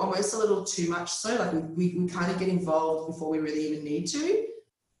 you know, we're almost a little too much so, like we kind of get involved before we really even need to,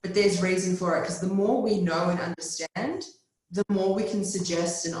 but there's reason for it, because the more we know and understand, the more we can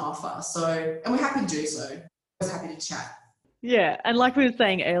suggest and offer. So, and we're happy to do so. Always happy to chat. Yeah. And like we were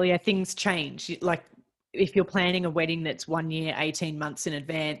saying earlier, things change. Like if you're planning a wedding that's 1 year, 18 months in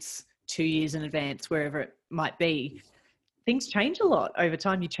advance, 2 years in advance, wherever it might be, things change a lot over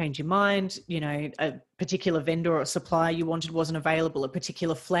time. You change your mind, you know, a particular vendor or supplier you wanted wasn't available, a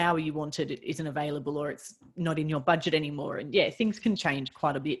particular flower you wanted isn't available, or it's not in your budget anymore. And yeah, things can change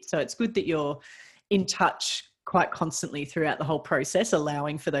quite a bit. So it's good that you're in touch quite constantly throughout the whole process,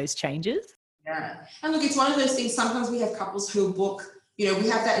 allowing for those changes. Yeah. And look, it's one of those things, sometimes we have couples who book, you know, we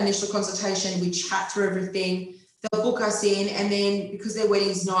have that initial consultation, we chat through everything, they'll book us in, and then because their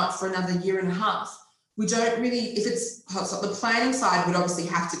wedding's not for another year and a half, we don't really, if it's the planning side, we'd obviously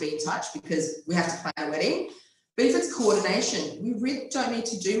have to be in touch because we have to plan a wedding. But if it's coordination, we really don't need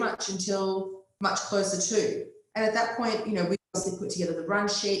to do much until much closer to. And at that point, you know, we obviously put together the run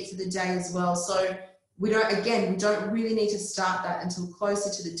sheet for the day as well. So we don't really need to start that until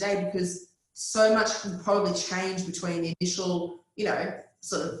closer to the day, because so much can probably change between the initial, you know,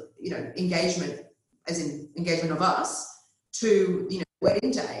 sort of, you know, engagement, as in engagement of us, to, you know,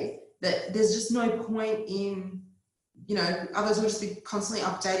 wedding day, that there's just no point in, you know, others will just be constantly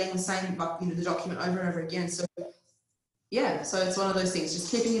updating the same, you know, the document over and over again. So yeah, so it's one of those things,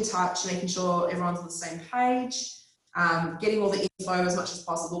 just keeping in touch, making sure everyone's on the same page, getting all the info as much as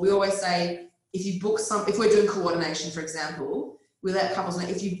possible. We always say, if we're doing coordination, for example, we let couples know,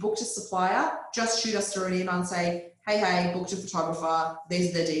 if you've booked a supplier, just shoot us through an email and say, hey, booked a photographer, these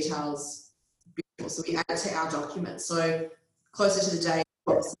are their details. So we add it to our document. So closer to the day,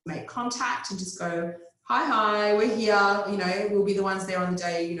 we'll make contact and just go, hi, we're here. You know, we'll be the ones there on the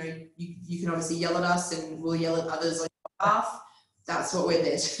day. You know, you can obviously yell at us and we'll yell at others on your behalf. That's what we're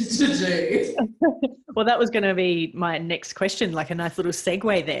there to do. Well, that was going to be my next question, like a nice little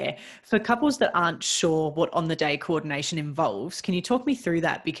segue there. For couples that aren't sure what on-the-day coordination involves, can you talk me through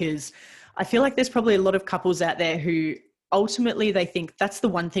that? Because I feel like there's probably a lot of couples out there who ultimately they think that's the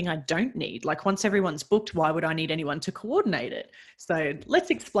one thing I don't need. Like once everyone's booked, why would I need anyone to coordinate it? So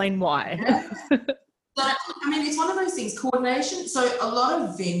let's explain why. So, I mean, it's one of those things, coordination. So a lot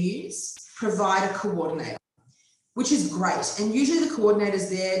of venues provide a coordinator, which is great. And usually the coordinator's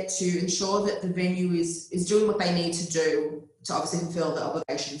there to ensure that the venue is doing what they need to do to obviously fulfill the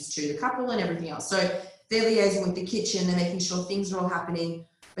obligations to the couple and everything else. So they're liaising with the kitchen and making sure things are all happening,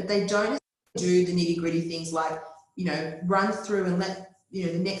 but they don't do the nitty gritty things like, you know, run through and let, you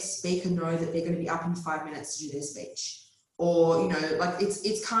know, the next speaker know that they're going to be up in 5 minutes to do their speech. Or, you know, like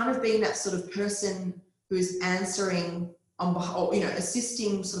it's kind of being that sort of person who's answering on behalf, or, you know,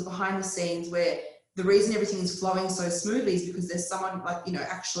 assisting sort of behind the scenes, where the reason everything is flowing so smoothly is because there's someone like, you know,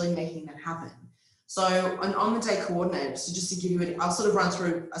 actually making that happen. So an on-the-day coordinator, so just to give you I'll sort of run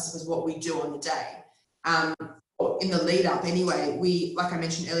through, I suppose, what we do on the day. In the lead up anyway, we, like I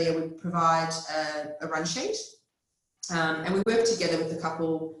mentioned earlier, we provide a run sheet and we work together with the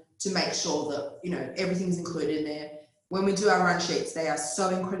couple to make sure that, you know, everything is included in there. When we do our run sheets, they are so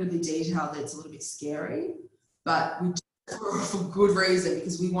incredibly detailed that it's a little bit scary, but we do it for good reason,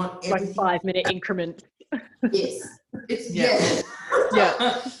 because we want everything. Like 5-minute increments. Yes. Yeah.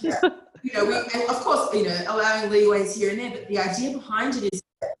 You know, and of course, you know, allowing leeways here and there, but the idea behind it is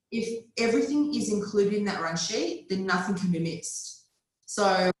if everything is included in that run sheet, then nothing can be missed.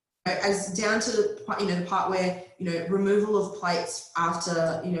 So as down to the, you know, the part where, you know, removal of plates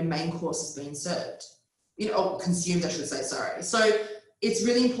after, you know, main course has been served. You know, or consumed, I should say, sorry. So it's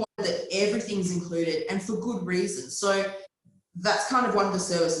really important that everything's included, and for good reason. So that's kind of one of the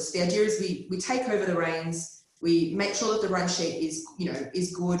services. The idea is we take over the reins, we make sure that the run sheet is, you know,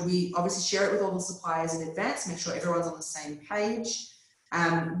 is good. We obviously share it with all the suppliers in advance, make sure everyone's on the same page.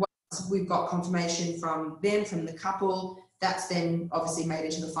 Once we've got confirmation from them, from the couple, that's then obviously made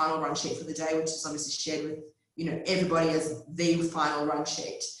into the final run sheet for the day, which is obviously shared with, you know, everybody as the final run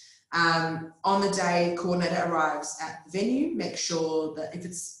sheet. On the day, coordinator arrives at the venue, make sure that if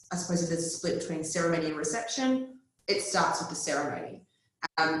there's a split between ceremony and reception, it starts with the ceremony.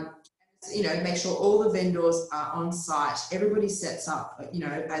 You know, make sure all the vendors are on site, everybody sets up, you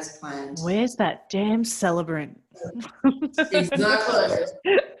know, as planned. Where's that damn celebrant? Exactly.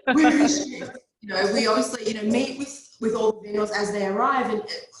 You know, we obviously, you know, meet with all the vendors as they arrive, and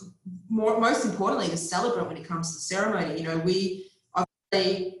most importantly, the celebrant when it comes to the ceremony. You know, we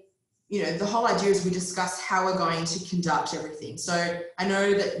obviously, you know, the whole idea is we discuss how we're going to conduct everything. So I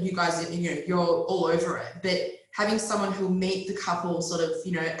know that you guys, you know, you're all over it, but having someone who'll meet the couple sort of,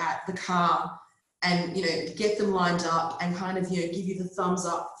 you know, at the car and, you know, get them lined up and kind of, you know, give you the thumbs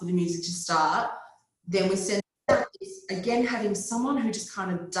up for the music to start. Then we send, again, having someone who just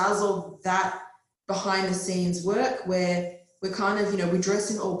kind of does all that behind the scenes work, where we're kind of, you know, we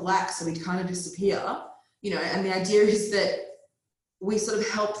dress in all black, so we kind of disappear, you know, and the idea is that we sort of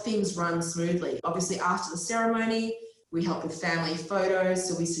help things run smoothly. Obviously, after the ceremony, we help with family photos.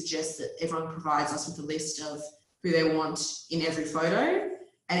 So we suggest that everyone provides us with a list of who they want in every photo.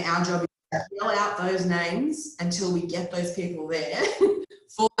 And our job is to fill out those names until we get those people there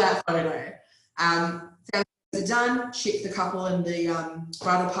for that photo. Family are done, ship the couple and the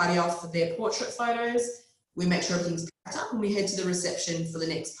bridal party off for their portrait photos. We make sure everything's packed up and we head to the reception for the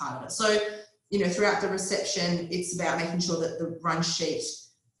next part of it. So, you know, throughout the reception, it's about making sure that the run sheet,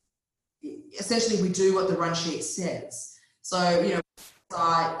 essentially we do what the run sheet says. So, you know,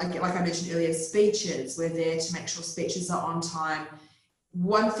 like I mentioned earlier, speeches, we're there to make sure speeches are on time.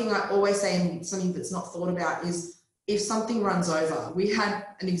 One thing I always say, and something that's not thought about, is if something runs over. We had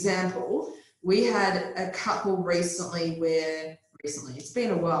an example. We had a couple recently, it's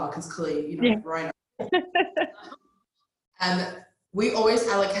been a while because clearly, you know, Corona. We always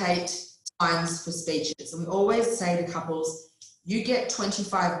allocate times for speeches, and we always say to couples, you get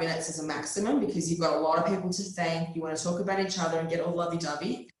 25 minutes as a maximum because you've got a lot of people to thank, you want to talk about each other and get all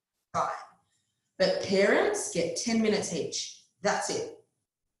lovey-dovey, fine. But parents get 10 minutes each. That's it.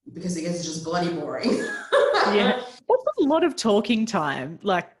 Because it gets just bloody boring. Yeah. That's a lot of talking time.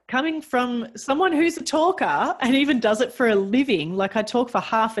 Like coming from someone who's a talker and even does it for a living, like I talk for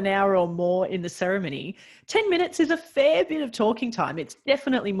half an hour or more in the ceremony, 10 minutes is a fair bit of talking time. It's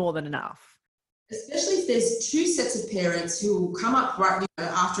definitely more than enough. Especially if there's two sets of parents who will come up right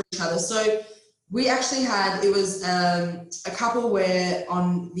after each other. So we actually had, it was a couple where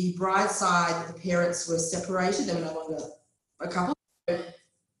on the bride's side, the parents were separated. They were no longer a couple.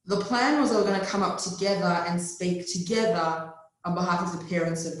 The plan was they were going to come up together and speak together on behalf of the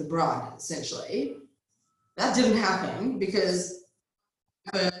parents of the bride, essentially. That didn't happen because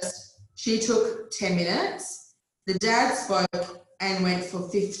first she took 10 minutes. The dad spoke and went for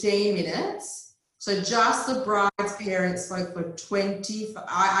 15 minutes. So just the bride's parents spoke for 20.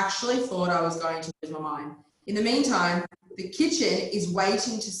 I actually thought I was going to lose my mind. In the meantime, the kitchen is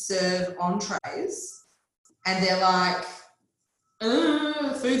waiting to serve entrees and they're like,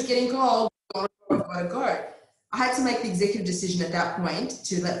 food's getting cold, gotta go. I had to make the executive decision at that point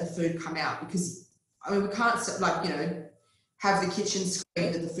to let the food come out because, I mean, we can't have the kitchen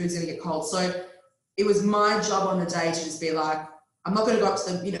scream that the food's gonna get cold. So it was my job on the day to just be like, I'm not gonna go up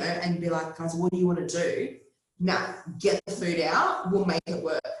to them, and be like, guys, what do you want to do? Nah, get the food out, we'll make it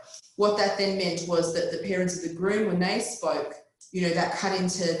work. What that then meant was that the parents of the groom, when they spoke, that cut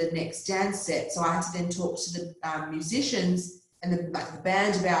into the next dance set. So I had to then talk to the musicians and the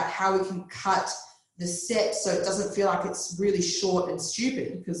band about how we can cut the set so it doesn't feel like it's really short and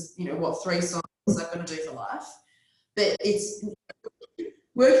stupid because, 3 songs I'm going to do for life. But it's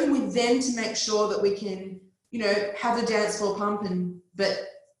working with them to make sure that we can, have the dance floor pumping, but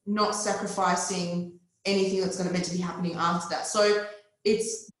not sacrificing anything that's going to meant to be happening after that. So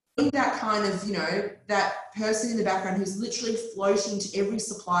it's that kind of, that person in the background who's literally floating to every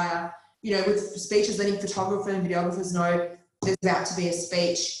supplier, with speeches, letting photographers and videographers know there's about to be a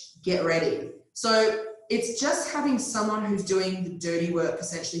speech, get ready. So it's just having someone who's doing the dirty work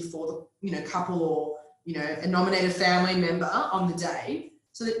essentially for the, couple or, a nominated family member on the day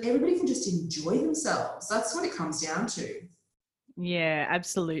so that everybody can just enjoy themselves. That's what it comes down to. Yeah,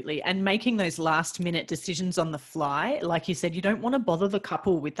 absolutely. And making those last minute decisions on the fly, like you said, you don't want to bother the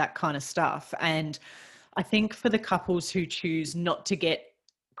couple with that kind of stuff. And I think for the couples who choose not to get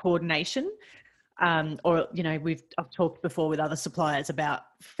coordination, or, I've talked before with other suppliers about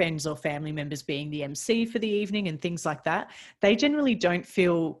friends or family members being the MC for the evening and things like that. They generally don't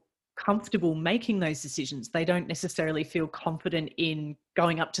feel comfortable making those decisions. They don't necessarily feel confident in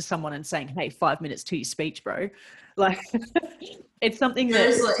going up to someone and saying, hey, 5 minutes to your speech, bro. Like it's something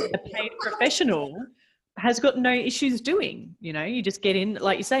that a paid professional has got no issues doing. You just get in,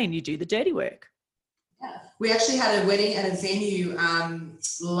 like you say, and you do the dirty work. Yeah. We actually had a wedding at a venue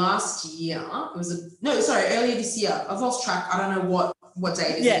last year. It was earlier this year. I've lost track. I don't know what day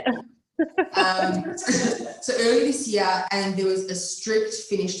it is. Yeah. So early this year, and there was a strict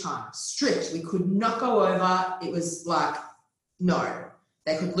finish time. Strict. We could not go over. It was like, no.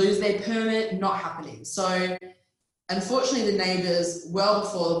 They could lose their permit, not happening. So unfortunately, the neighbours, well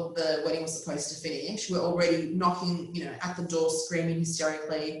before the wedding was supposed to finish, were already knocking, at the door, screaming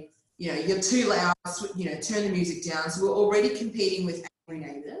hysterically, you're too loud, turn the music down. So we're already competing with angry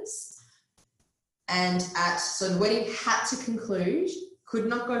neighbours. And so the wedding had to conclude, could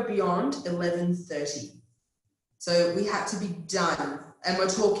not go beyond 11:30. So we had to be done. And we're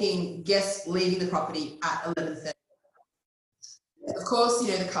talking guests leaving the property at 11:30. Of course,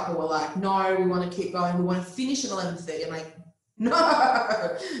 the couple were like, no, we want to keep going. We want to finish at 11:30. I'm like,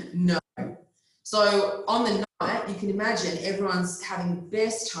 no. So on the night, you can imagine everyone's having the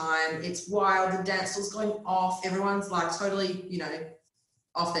best time. It's wild. The dance floor's going off. Everyone's like totally,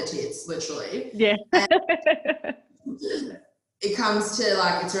 off their tits, literally. Yeah. It comes to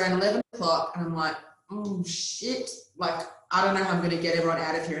it's around 11 o'clock and I'm like, oh shit. I don't know how I'm going to get everyone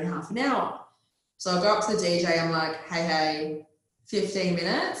out of here in half an hour. So I go up to the DJ. I'm like, hey, 15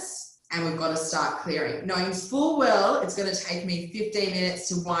 minutes and we've got to start clearing. Knowing full well it's going to take me 15 minutes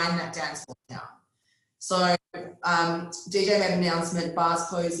to wind that dance floor down. So DJ made an announcement, bars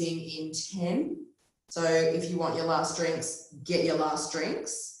closing in 10. So if you want your last drinks, get your last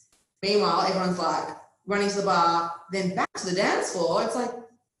drinks. Meanwhile, everyone's like running to the bar, then back to the dance floor. It's like,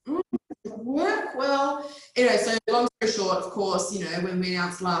 work well. Anyway, so long story short, of course, when we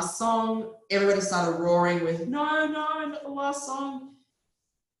announced last song, everybody started roaring with, no, not the last song.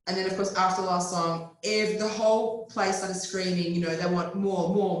 And then, of course, after the last song, the whole place started screaming, they want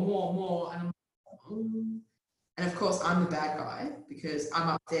more. And and of course, I'm the bad guy because I'm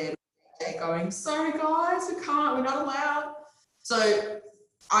up there going, sorry, guys, we're not allowed. So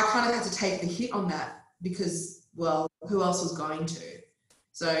I kind of had to take the hit on that because, well, who else was going to?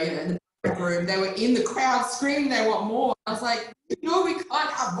 So, the room. They were in the crowd screaming they want more. I was like, no, we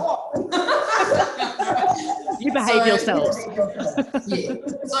can't have more. You behave yourselves. Yeah.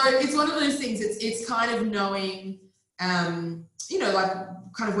 So it's one of those things. It's kind of knowing, like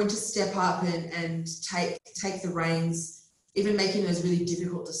kind of when to step up and take the reins, even making those really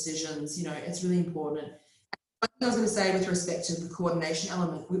difficult decisions. It's really important. One thing I was going to say with respect to the coordination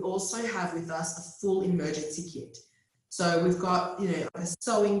element, we also have with us a full emergency kit. So we've got, a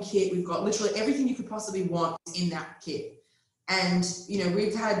sewing kit, we've got literally everything you could possibly want in that kit. And,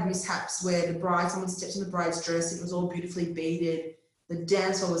 we've had mishaps where someone stepped in the bride's dress, it was all beautifully beaded. The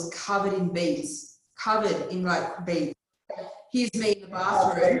dance floor was covered in beads. Here's me in the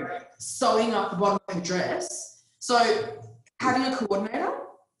bathroom sewing up the bottom of the dress. So having a coordinator,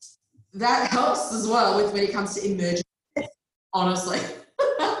 that helps as well with when it comes to emergency, honestly.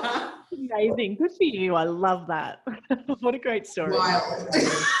 Amazing. Good for you. I love that. What a great story. Wild.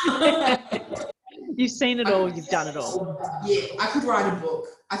 You've seen it all. You've done it all. Yeah, I could write a book.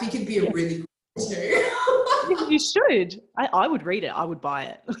 I think it'd be a really good book too. You should. I would read it. I would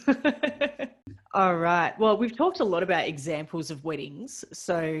buy it. All right. Well, we've talked a lot about examples of weddings.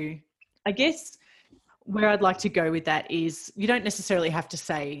 So I guess where I'd like to go with that is you don't necessarily have to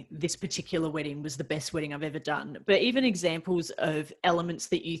say this particular wedding was the best wedding I've ever done, but even examples of elements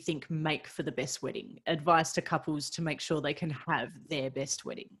that you think make for the best wedding, advice to couples to make sure they can have their best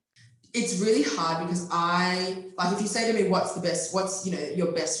wedding. It's really hard because if you say to me, what's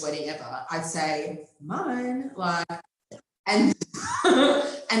your best wedding ever? I'd say mine, and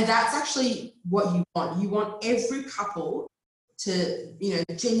that's actually what you want. You want every couple to,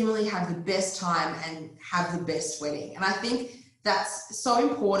 genuinely have the best time and have the best wedding. And I think that's so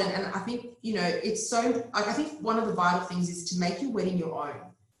important. And I think, I think one of the vital things is to make your wedding your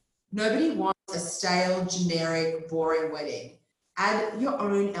own. Nobody wants a stale, generic, boring wedding. Add your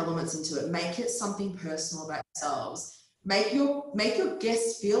own elements into it. Make it something personal about yourselves. Make your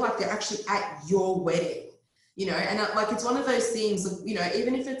guests feel like they're actually at your wedding, and it's one of those things,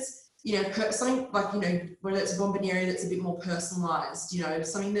 even if it's, something like, whether it's a bomboniere that's a bit more personalized,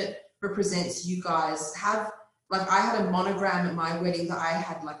 something that represents you guys. I had a monogram at my wedding that I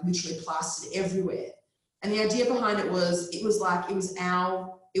had literally plastered everywhere. And the idea behind it was our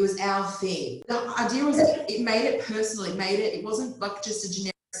thing. The idea was it made it personal. It wasn't just a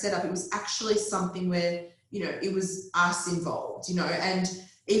generic setup. It was actually something where, it was us involved, and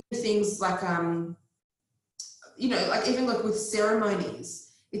even things even with ceremonies,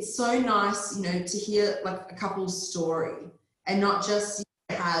 it's so nice, to hear a couple's story and not just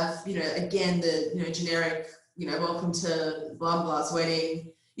have, again, the, generic, welcome to blah, blah's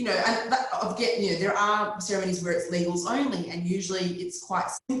wedding, there are ceremonies where it's legals only, and usually it's quite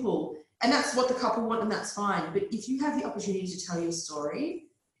simple, and that's what the couple want, and that's fine. But if you have the opportunity to tell your story,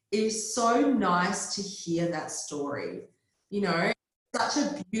 it is so nice to hear that story. Such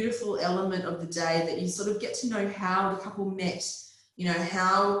a beautiful element of the day that you sort of get to know how the couple met,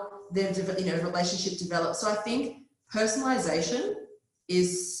 how their relationship developed. So I think personalization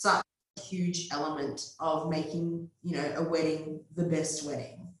is such a huge element of making, a wedding the best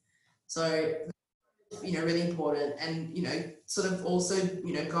wedding. So, really important. And, sort of also,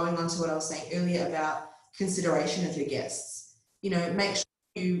 going on to what I was saying earlier about consideration of your guests, make sure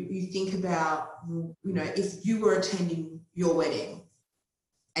you think about, if you were attending your wedding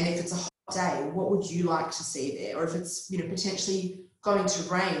and if it's a hot day, what would you like to see there? Or if it's, potentially going to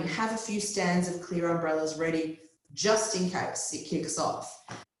rain, have a few stands of clear umbrellas ready just in case it kicks off.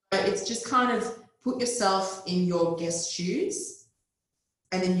 But it's just kind of put yourself in your guest's shoes,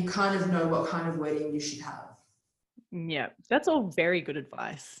 and then you kind of know what kind of wedding you should have. Yeah, that's all very good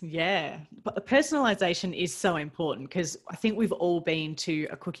advice. Yeah. But personalization is so important, because I think we've all been to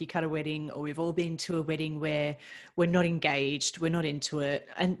a cookie cutter wedding, or we've all been to a wedding where we're not engaged, we're not into it.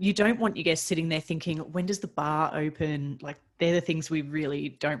 And you don't want your guests sitting there thinking, when does the bar open? They're the things we really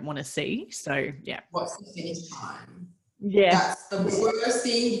don't want to see. So, yeah. What's the finish time? Yeah. That's the worst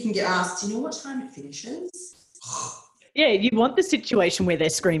thing you can get asked. Do you know what time it finishes? Yeah, you want the situation where they're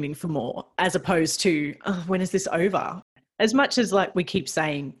screaming for more, as opposed to, when is this over? As much as we keep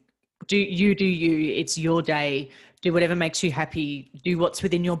saying, do you, it's your day, do whatever makes you happy, do what's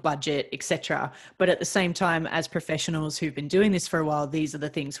within your budget, etc. But at the same time, as professionals who've been doing this for a while, these are the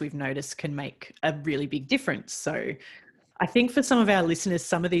things we've noticed can make a really big difference. So I think for some of our listeners,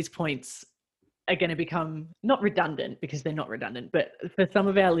 some of these points are going to become not redundant, because they're not redundant, but for some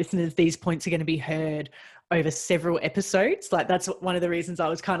of our listeners, these points are going to be heard over several episodes. That's one of the reasons I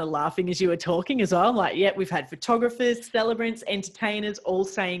was kind of laughing as you were talking as well. I'm we've had photographers, celebrants, entertainers, all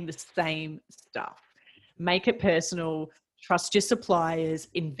saying the same stuff. Make it personal, trust your suppliers,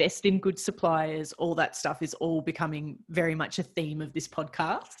 invest in good suppliers, all that stuff is all becoming very much a theme of this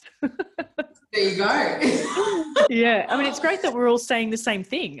podcast. There you go. Yeah. I mean, it's great that we're all saying the same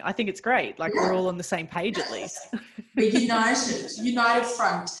thing. I think it's great. Like we're all on the same page at least. We're united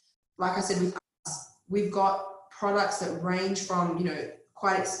front. Like I said, with us, we've got products that range from, you know,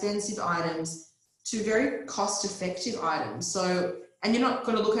 quite expensive items to very cost-effective items. So, and you're not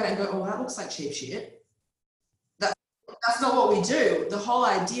going to look at it and go, oh, that looks like cheap shit. That's not what we do. The whole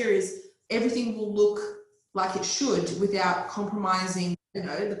idea is everything will look like it should without compromising, you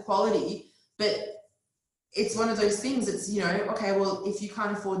know, the quality. But it's one of those things that's, you know, okay, well, if you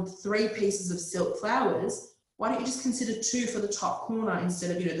can't afford 3 pieces of silk flowers, why don't you just consider 2 for the top corner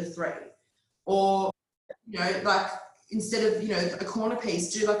instead of, you know, the 3? Or, you know, like instead of, you know, a corner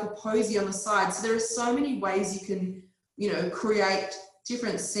piece, do like a posy on the side. So there are so many ways you can, you know, create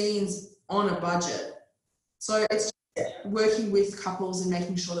different scenes on a budget. So it's working with couples and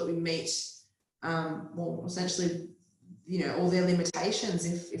making sure that we meet, well, essentially, you know, all their limitations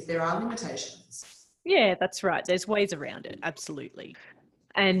if there are limitations. Yeah, that's right. There's ways around it. Absolutely.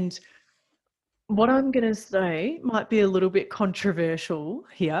 And what I'm going to say might be a little bit controversial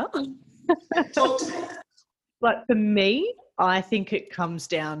here. Talk to me. But for me, I think it comes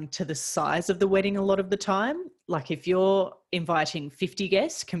down to the size of the wedding a lot of the time. Like if you're inviting 50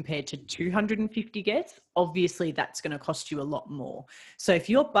 guests compared to 250 guests, obviously that's going to cost you a lot more. So if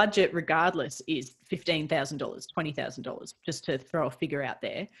your budget regardless is $15,000, $20,000, just to throw a figure out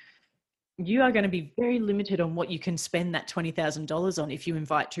there, you are going to be very limited on what you can spend that $20,000 on if you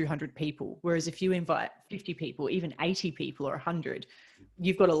invite 200 people. Whereas if you invite 50 people, even 80 people or 100,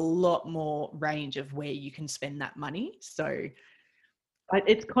 you've got a lot more range of where you can spend that money. So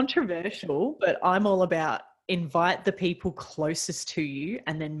it's controversial, but I'm all about invite the people closest to you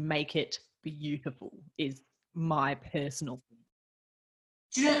and then make it beautiful is my personal thing.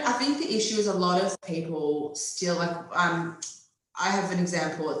 Do you know, I think the issue is a lot of people still like, I have an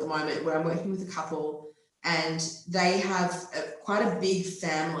example at the moment where I'm working with a couple and they have quite a big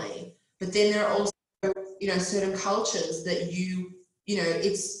family, but then there are also, you know, certain cultures that you know,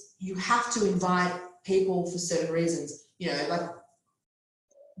 you have to invite people for certain reasons, you know, like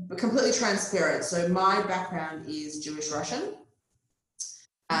completely transparent. So my background is Jewish Russian.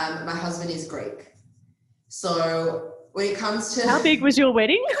 My husband is Greek. So when it comes to... How big was your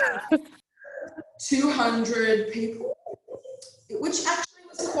wedding? 200 people. Which actually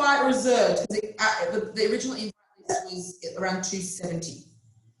was quite reserved because the original invite list was around 270.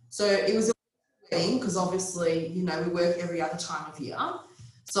 So it was a wedding because obviously, you know, we work every other time of year.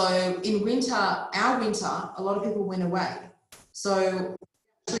 So in winter, our winter, a lot of people went away. So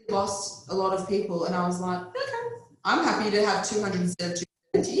we actually lost a lot of people and I was like, okay, I'm happy to have 200 instead of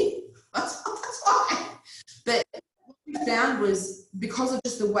 270. That's fine. But what we found was because of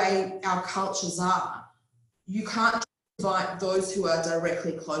just the way our cultures are, you can't invite those who are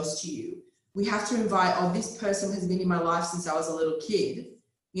directly close to you. We have to invite, oh, this person has been in my life since I was a little kid.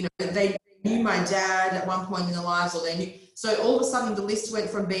 You know, they knew my dad at one point in their lives, or they knew. So all of a sudden the list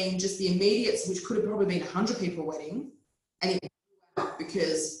went from being just the immediates, which could have probably been 100 people wedding, and it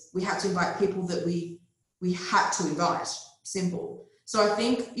because we had to invite people that we had to invite. Simple. So I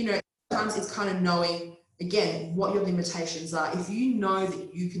think, you know, sometimes it's kind of knowing, again, what your limitations are. If you know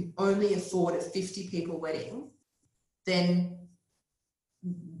that you can only afford a 50 people wedding, then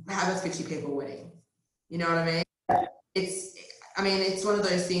have a 50 people wedding. You know what I mean? It's one of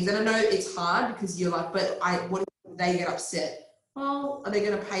those things. And I know it's hard because you're like, but what if they get upset? Well, are they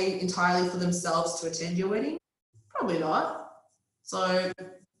going to pay entirely for themselves to attend your wedding? Probably not. So,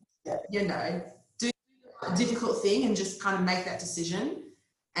 you know, do a difficult thing and just kind of make that decision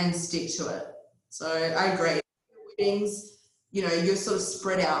and stick to it. So I agree. Weddings, you know, you're sort of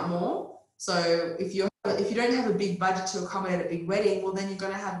spread out more. So if you don't have a big budget to accommodate a big wedding, well, then you're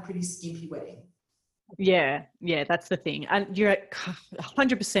going to have a pretty skimpy wedding. Yeah, that's the thing. And you're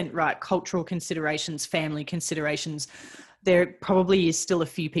 100% right. Cultural considerations, family considerations. There probably is still a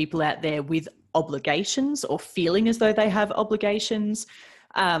few people out there with obligations or feeling as though they have obligations.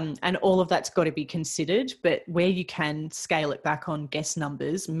 And all of that's got to be considered. But where you can scale it back on guest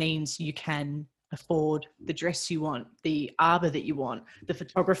numbers means you can afford the dress you want, the arbor that you want, the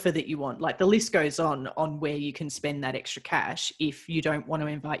photographer that you want. Like the list goes on where you can spend that extra cash if you don't want to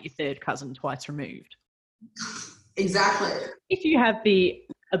invite your third cousin twice removed. Exactly. If you have the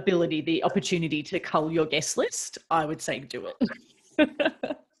ability, the opportunity to cull your guest list, I would say do it.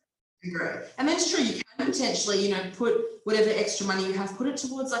 Great. And that's true. You can potentially, you know, put whatever extra money you have, put it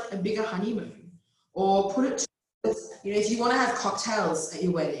towards like a bigger honeymoon, or put it towards, you know, if you want to have cocktails at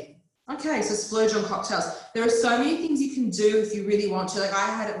your wedding, Okay, so splurge on cocktails. There are so many things you can do if you really want to. Like I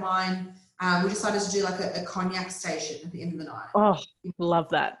had at mine, we decided to do like a cognac station at the end of the night. Oh, love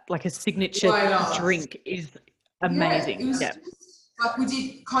that. Like a signature Why not? drink is Yeah, it amazing. was Yeah. just, like we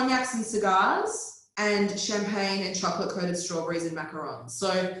did cognacs and cigars and champagne and chocolate coated strawberries and macarons.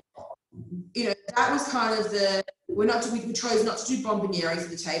 So, you know, that was kind of we chose not to do bomboniere for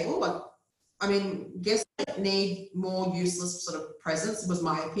the table. Like, I mean, guests need more useless sort of presents, was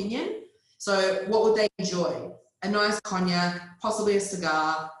my opinion. So what would they enjoy? A nice cognac, possibly a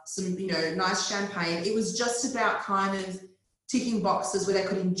cigar, some, you know, nice champagne. It was just about kind of ticking boxes where they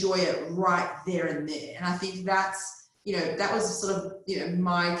could enjoy it right there and there. And I think that's, you know, that was sort of, you know,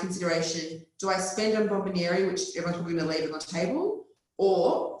 my consideration. Do I spend on bomboniere, which everyone's probably going to leave on the table?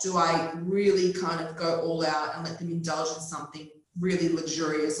 Or do I really kind of go all out and let them indulge in something really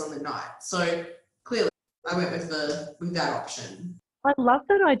luxurious on the night? So clearly I went with that option. I love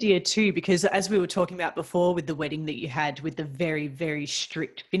that idea too, because as we were talking about before with the wedding that you had with the very, very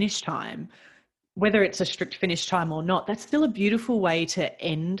strict finish time, whether it's a strict finish time or not, that's still a beautiful way to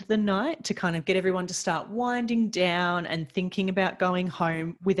end the night, to kind of get everyone to start winding down and thinking about going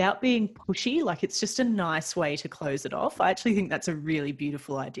home without being pushy. Like it's just a nice way to close it off. I actually think that's a really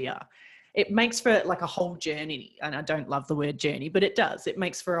beautiful idea. It makes for like a whole journey, and I don't love the word journey, but it does. It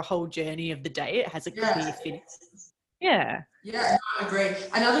makes for a whole journey of the day. It has a clear finish. Yeah. Yeah, I agree.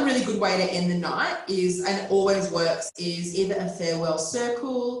 Another really good way to end the night is, and it always works, is either a farewell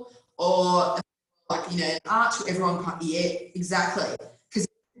circle or like, you know, an arch where everyone can't, yeah, exactly. Because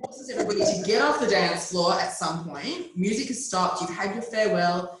it forces everybody to get off the dance floor at some point. Music has stopped, you've had your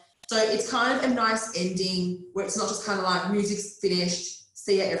farewell. So it's kind of a nice ending where it's not just kind of like music's finished,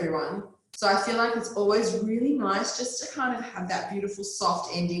 see ya everyone. So I feel like it's always really nice just to kind of have that beautiful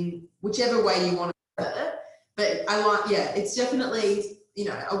soft ending, whichever way you want to do it. But I like, yeah, it's definitely, you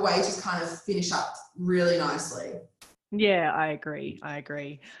know, a way to kind of finish up really nicely. Yeah, I agree.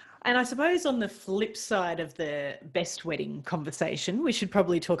 And I suppose on the flip side of the best wedding conversation, we should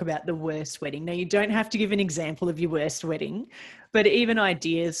probably talk about the worst wedding. Now, you don't have to give an example of your worst wedding, but even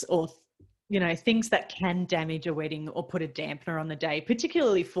ideas or, you know, things that can damage a wedding or put a dampener on the day,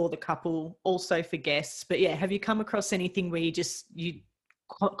 particularly for the couple, also for guests. But yeah, have you come across anything where you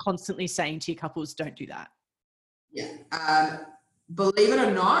constantly saying to your couples, don't do that? Yeah. Believe it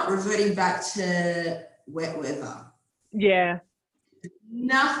or not, reverting back to wet weather. Yeah.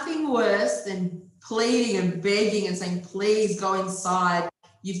 Nothing worse than pleading and begging and saying, please go inside.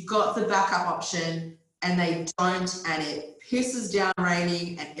 You've got the backup option, and they don't, and it pisses down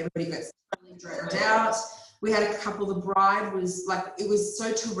raining and everybody gets totally drowned out. We had a couple, the bride was like, it was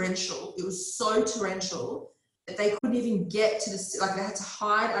so torrential. It was so torrential that they couldn't even get to they had to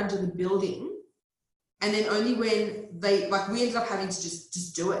hide under the building. And then only when we ended up having to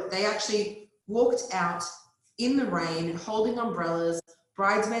just do it. They actually walked out in the rain, holding umbrellas,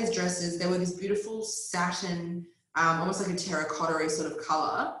 bridesmaids' dresses. They were this beautiful satin, almost like a terracotta sort of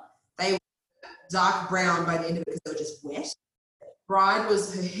colour. They were dark brown by the end of it because they were just wet. Bride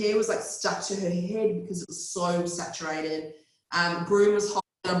her hair was like stuck to her head because it was so saturated. Groom was holding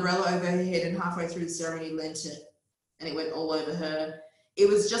an umbrella over her head, and halfway through the ceremony lent it, and it went all over her. It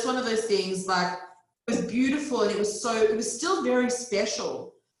was just one of those things, like, it was beautiful, and it was still very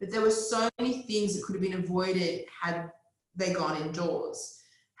special, but there were so many things that could have been avoided had they gone indoors.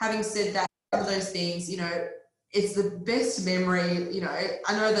 Having said that, one of those things, you know, it's the best memory. You know,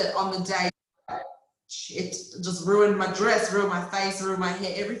 I know that on the day, it just ruined my dress, ruined my face, ruined my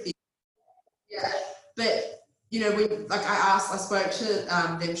hair, everything. Yeah, but you know, I spoke to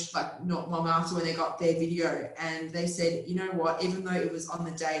them like not long after when they got their video, and they said, you know what, even though it was on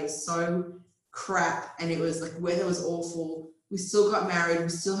the day, it was so crap and it was like weather was awful, we still got married, we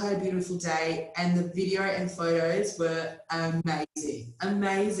still had a beautiful day, and the video and photos were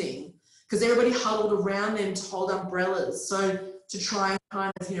amazing because everybody huddled around them to hold umbrellas, so to try and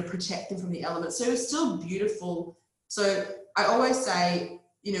kind of, you know, protect them from the elements. So it was still beautiful. So I always say,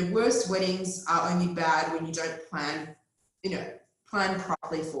 you know, worst weddings are only bad when you don't plan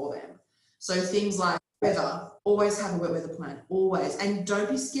properly for them. So things like weather, always have a wet weather plan, always. And don't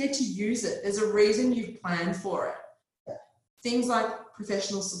be scared to use it. There's a reason you've planned for it. Things like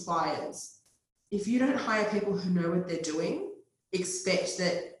professional suppliers. If you don't hire people who know what they're doing, expect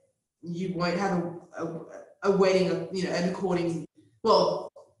that you won't have a wedding, you know, an according,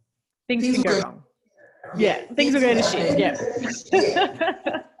 well, things can go wrong. Yeah, things will go to shit. Yeah.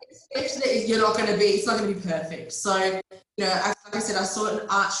 It's not going to be perfect. So, you know, like I said, I saw an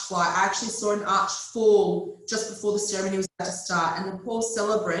arch fly. I actually saw an arch fall just before the ceremony was about to start. And the poor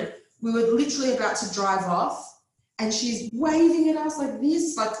celebrant, we were literally about to drive off, and she's waving at us like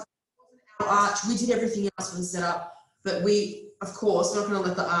this, like arch, we did everything else for the setup, but we, of course, we're not going to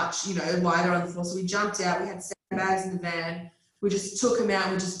let the arch, lie there on the floor. So we jumped out, we had sandbags in the van, we just took them out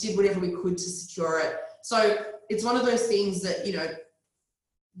and we just did whatever we could to secure it. So it's one of those things that,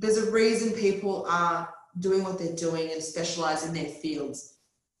 there's a reason people are doing what they're doing and specialize in their fields.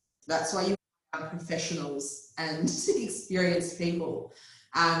 That's why you have professionals and experienced people.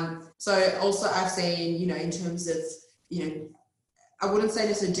 So also I've seen, in terms of, I wouldn't say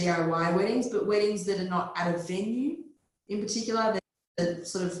necessarily DIY weddings, but weddings that are not at a venue in particular, that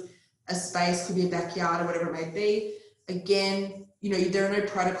sort of a space, could be a backyard or whatever it may be. Again, there are no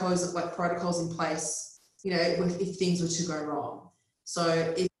protocols in place, if things were to go wrong.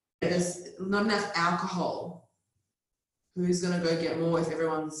 So if there's not enough alcohol, who's going to go get more if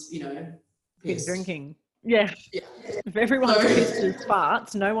everyone's, Keep drinking? Yeah. If everyone's pissed as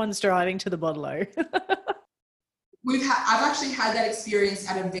farts, no one's driving to the bottle-o. I've actually had that experience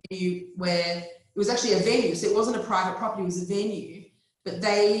at a venue where it was actually a venue, so it wasn't a private property, it was a venue, but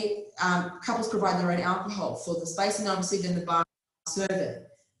they couples provide their own alcohol for the space, and obviously then the bar serve it.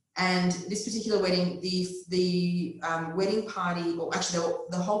 And this particular wedding, the wedding party, or actually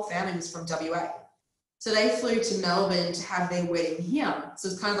the whole family was from WA. So they flew to Melbourne to have their wedding here. So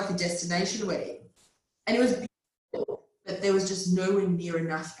it's kind of like a destination wedding. And it was beautiful, but there was just nowhere near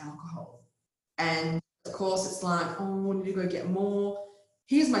enough alcohol. And of course it's like, oh, I need to go get more.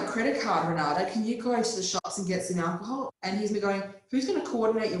 Here's my credit card, Renata. Can you go to the shops and get some alcohol? And here's me going, who's going to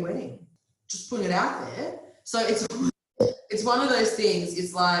coordinate your wedding? Just putting it out there. So it's one of those things.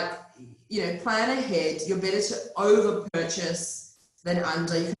 It's like, plan ahead. You're better to over purchase than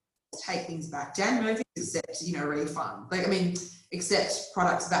under. You can take things back. Dan Murphy accept, refund. Accept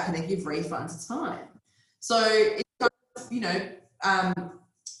products back and they give refunds. It's fine. So it's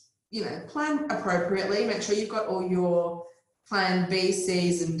plan appropriately. Make sure you've got all your plan B,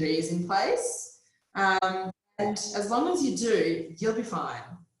 C's and D's in place. And as long as you do, you'll be fine.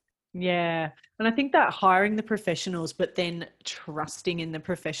 Yeah. And I think that hiring the professionals, but then trusting in the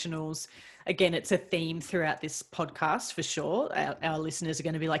professionals, again, it's a theme throughout this podcast for sure. Our listeners are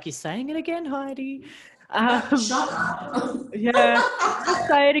going to be like, you're saying it again, Heidi. Shut up. Yeah. I'll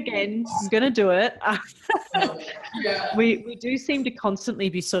say it again. I'm going to do it. Yeah. We do seem to constantly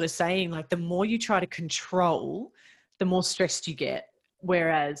be sort of saying, like, the more you try to control, the more stressed you get.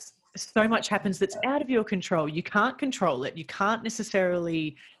 Whereas so much happens that's out of your control. You can't control it. You can't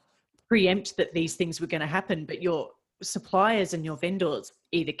necessarily preempt that these things were going to happen, but your suppliers and your vendors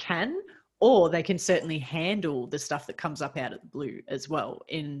either can, or they can certainly handle the stuff that comes up out of the blue as well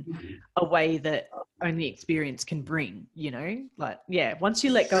in a way that only experience can bring, once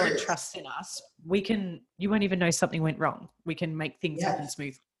you let go and trust in us, you won't even know something went wrong. We can make things happen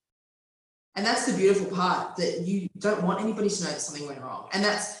smoothly. And that's the beautiful part, that you don't want anybody to know that something went wrong. And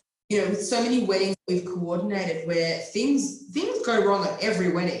that's, with so many weddings we've coordinated where things go wrong at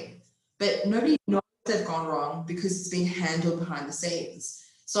every wedding, but nobody knows they've gone wrong because it's been handled behind the scenes.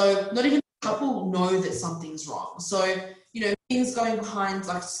 So not even the couple know that something's wrong. So, things going behind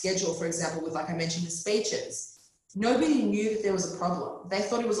like schedule, for example, with, like I mentioned, the speeches, nobody knew that there was a problem. They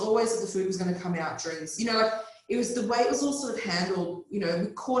thought it was always that the food was going to come out during, it was the way it was all sort of handled. We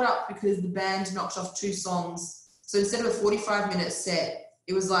caught up because the band knocked off 2 songs. So instead of a 45-minute set,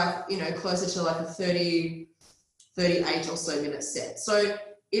 it was like, closer to like a 38 or so minute set. So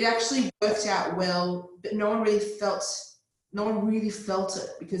it actually worked out well, but no one really felt it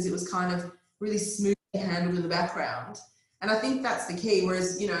because it was kind of really smoothly handled in the background. And I think that's the key.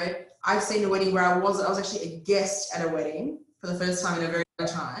 Whereas, I've seen a wedding where I was actually a guest at a wedding for the first time in a very long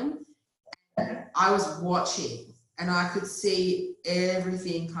time. And I was watching and I could see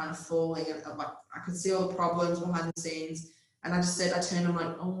everything kind of falling. And I could see all the problems behind the scenes. And I turned on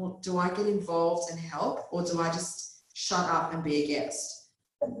like, oh, do I get involved and help, or do I just shut up and be a guest?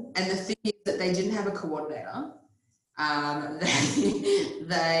 And the thing is that they didn't have a coordinator.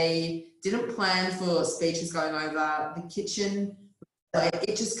 They didn't plan for speeches going over the kitchen.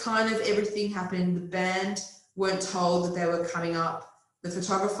 It just kind of, everything happened. The band weren't told that they were coming up. The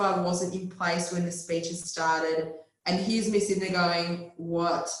photographer wasn't in place when the speeches started. And here's me sitting there going,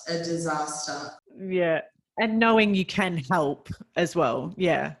 what a disaster. Yeah. And knowing you can help as well.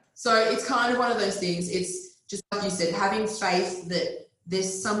 Yeah. So it's kind of one of those things. It's just like you said, having faith that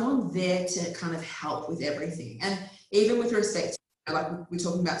there's someone there to kind of help with everything. And even with respect to, like we're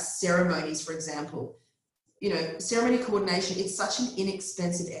talking about ceremonies, for example, ceremony coordination, it's such an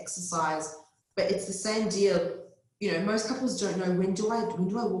inexpensive exercise, but it's the same deal. Most couples don't know, when do I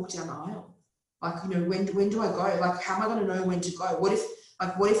walk down the aisle? Like, when do I go? Like, how am I going to know when to go? What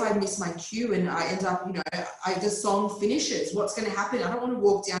if I miss my cue and I end up, the song finishes? What's going to happen? I don't want to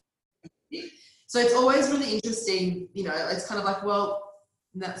walk down So it's always really interesting, you know, it's kind of like, well,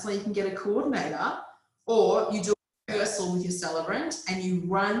 that's why you can get a coordinator, or you do a rehearsal with your celebrant and you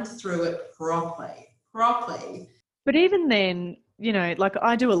run through it properly. But even then, you know, like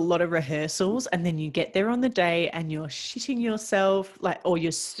I do a lot of rehearsals and then you get there on the day and you're shitting yourself, like, or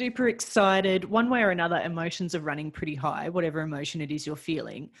you're super excited. One way or another, emotions are running pretty high, whatever emotion it is you're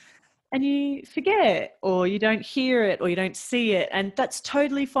feeling. And you forget, or you don't hear it, or you don't see it. And that's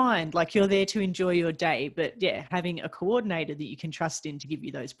totally fine. Like, you're there to enjoy your day. But yeah, having a coordinator that you can trust in to give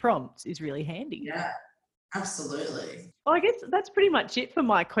you those prompts is really handy. Yeah, absolutely. Well, I guess that's pretty much it for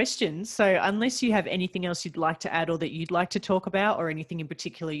my questions. So unless you have anything else you'd like to add or that you'd like to talk about, or anything in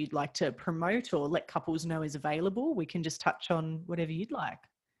particular you'd like to promote or let couples know is available, we can just touch on whatever you'd like.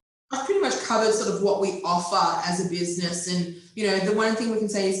 I've pretty much covered sort of what we offer as a business. And, you know, the one thing we can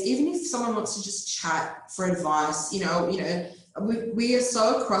say is, even if someone wants to just chat for advice, we are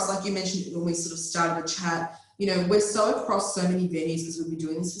so across, like you mentioned when we sort of started the chat, you know, we're so across so many venues because we've been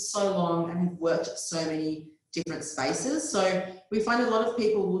doing this for so long and have worked at so many different spaces. So we find a lot of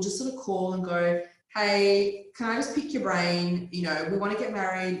people will just sort of call and go, hey, can I just pick your brain? You know, we want to get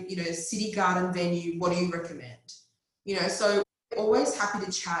married, you know, city garden venue, what do you recommend? You know, so always happy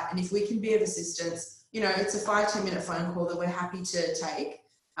to chat, and if we can be of assistance, you know, it's a 5-10 minute phone call that we're happy to take.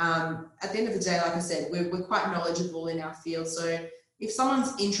 At the end of the day, like I said, we're quite knowledgeable in our field, so if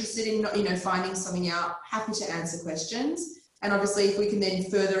someone's interested in, you know, finding something out, happy to answer questions. And obviously if we can then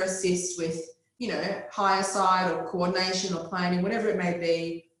further assist with, you know, hire side or coordination or planning, whatever it may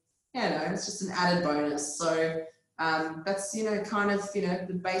be, you know, it's just an added bonus. So that's, you know, kind of, you know,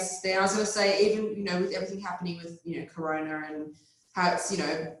 the basis there. I was going to say, even, you know, with everything happening with, you know, Corona and how it's, you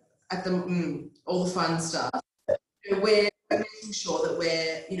know, at the all the fun stuff, you know, we're making sure that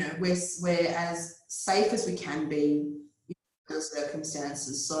we're, you know, we're as safe as we can be in the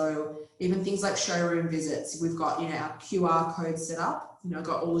circumstances. So even things like showroom visits, we've got, you know, our QR code set up. You know,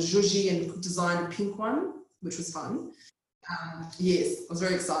 got all the zhuzhi and designed a pink one, which was fun. Yes, I was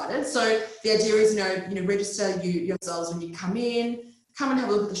very excited. So the idea is, you know, register yourselves when you come and have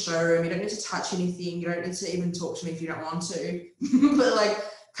a look at the showroom. You don't need to touch anything. You don't need to even talk to me if you don't want to. But like,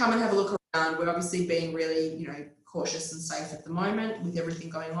 come and have a look around. We're obviously being really, you know, cautious and safe at the moment with everything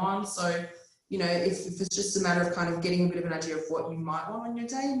going on. So, you know, if it's just a matter of kind of getting a bit of an idea of what you might want on your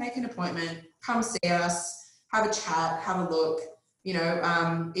day, make an appointment, come see us, have a chat, have a look. You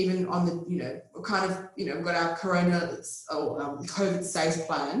know, even on the, you know, kind of, you know, we've got our COVID safe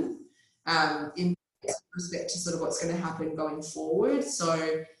plan in respect to sort of what's going to happen going forward.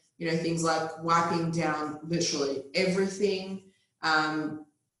 So, you know, things like wiping down literally everything,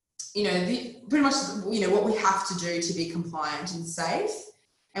 you know, pretty much, you know, what we have to do to be compliant and safe.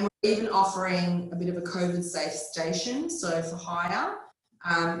 And we're even offering a bit of a COVID safe station, so for hire.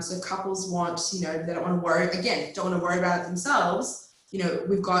 So couples want, you know, they don't want to worry about it themselves. You know,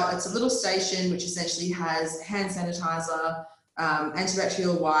 it's a little station which essentially has hand sanitizer,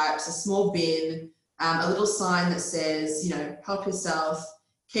 antibacterial wipes, a small bin, a little sign that says, you know, help yourself,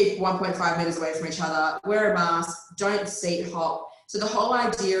 keep 1.5 meters away from each other, wear a mask, don't seat hop. So the whole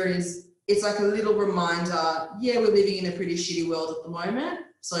idea is, it's like a little reminder, yeah, we're living in a pretty shitty world at the moment,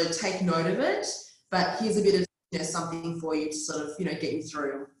 so take note of it, but here's a bit of, you know, something for you to sort of, you know, get you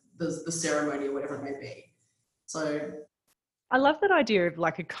through the ceremony or whatever it may be. So I love that idea of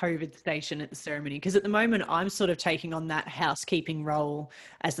like a COVID station at the ceremony, because at the moment I'm sort of taking on that housekeeping role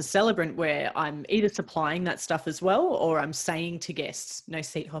as the celebrant, where I'm either supplying that stuff as well, or I'm saying to guests, no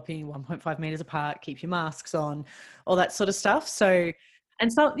seat hopping, 1.5 meters apart, keep your masks on, all that sort of stuff. So,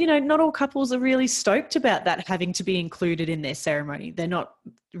 and so, you know, not all couples are really stoked about that having to be included in their ceremony. They're not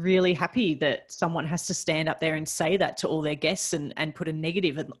really happy that someone has to stand up there and say that to all their guests and put a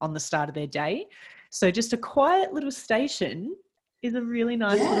negative on the start of their day. So just a quiet little station is a really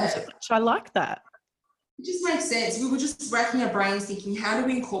nice little touch. I like that. It just makes sense. We were just racking our brains thinking, how do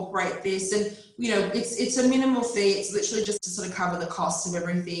we incorporate this? And, you know, it's a minimal fee. It's literally just to sort of cover the cost of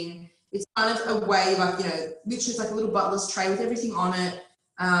everything. It's kind of a way, like, you know, literally it's like a little butler's tray with everything on it.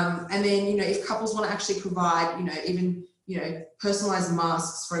 And then, you know, if couples want to actually provide, you know, even, you know, personalized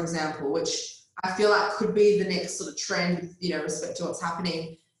masks, for example, which I feel like could be the next sort of trend, you know, respect to what's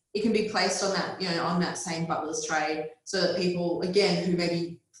happening. It can be placed on that, you know, on that same butler's tray, so that people, again, who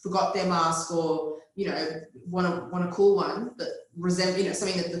maybe forgot their mask or, you know, want a cool one that resemble, you know,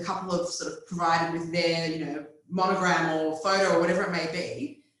 something that the couple have sort of provided with their, you know, monogram or photo or whatever it may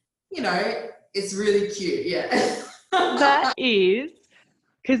be, you know, it's really cute. Yeah. That is,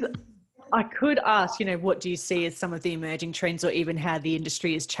 because I could ask, what do you see as some of the emerging trends, or even how the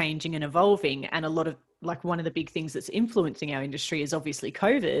industry is changing and evolving? And a lot of, like, one of the big things that's influencing our industry is obviously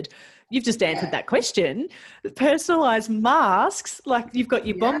COVID. You've just answered that question. Personalized masks, like you've got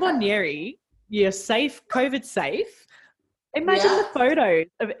your Bombonieri, you're safe, COVID safe. Imagine the photos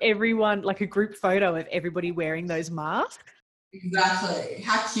of everyone, like a group photo of everybody wearing those masks. Exactly.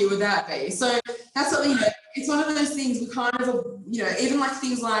 How cute would that be? So that's what, it's one of those things we kind of, even like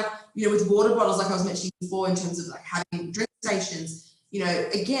things like, with water bottles, like I was mentioning before, in terms of like having drink stations,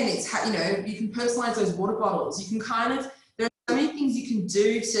 again, it's, you can personalize those water bottles. You can there are so many things you can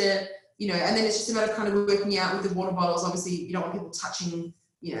do to, and then it's just a matter of kind of working out with the water bottles. Obviously, you don't want people touching,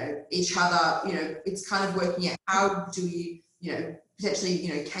 each other, it's kind of working out how do we,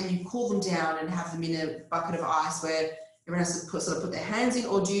 potentially, can you cool them down and have them in a bucket of ice where everyone has to sort of put their hands in,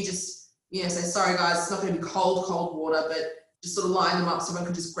 or do you just, say, sorry guys, it's not going to be cold water, but just sort of line them up so everyone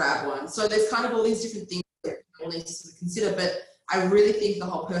can just grab one. So there's kind of all these different things that people need to sort of consider, but I really think the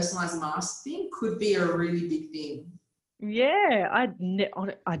whole personalised mask thing could be a really big thing. Yeah,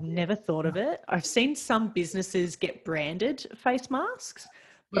 I'd never thought of it. I've seen some businesses get branded face masks,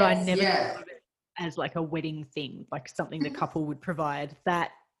 but I never thought of it as like a wedding thing, like something the couple would provide.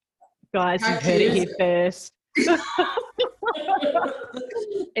 That, guys, you've heard it here first.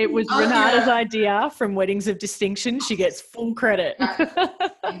 It was Renata's idea from Weddings of Distinction. She gets full credit.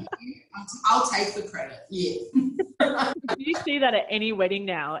 I'll take the credit. Yeah. Do you see that at any wedding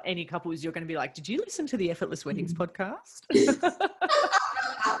now? Any couples, you're going to be like, did you listen to the Effortless Weddings podcast?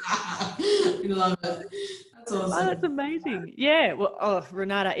 I love it. That's awesome. Oh, that's amazing. Yeah. Well,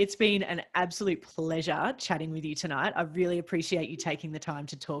 Renata, it's been an absolute pleasure chatting with you tonight. I really appreciate you taking the time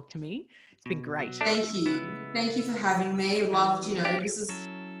to talk to me. It's been great. Thank you. Thank you for having me. Loved, this is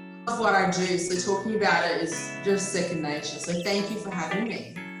what I do. So talking about it is just second nature. So thank you for having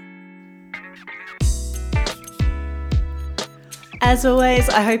me. As always,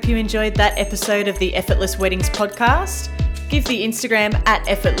 I hope you enjoyed that episode of the Effortless Weddings podcast. Give the Instagram at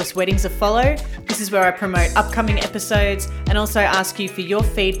Effortless Weddings a follow. This is where I promote upcoming episodes and also ask you for your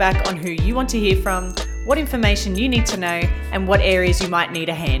feedback on who you want to hear from, what information you need to know, and what areas you might need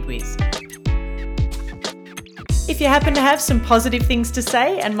a hand with. If you happen to have some positive things to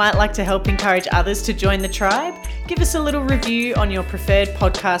say and might like to help encourage others to join the tribe, give us a little review on your preferred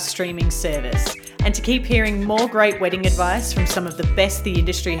podcast streaming service. And to keep hearing more great wedding advice from some of the best the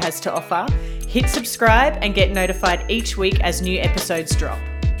industry has to offer, hit subscribe and get notified each week as new episodes drop.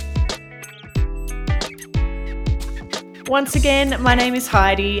 Once again, my name is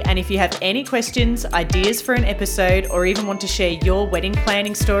Heidi, and if you have any questions, ideas for an episode, or even want to share your wedding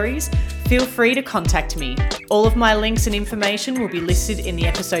planning stories, feel free to contact me. All of my links and information will be listed in the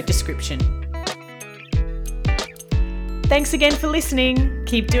episode description. Thanks again for listening.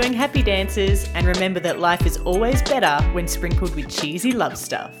 Keep doing happy dances, and remember that life is always better when sprinkled with cheesy love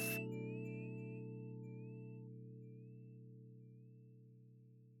stuff.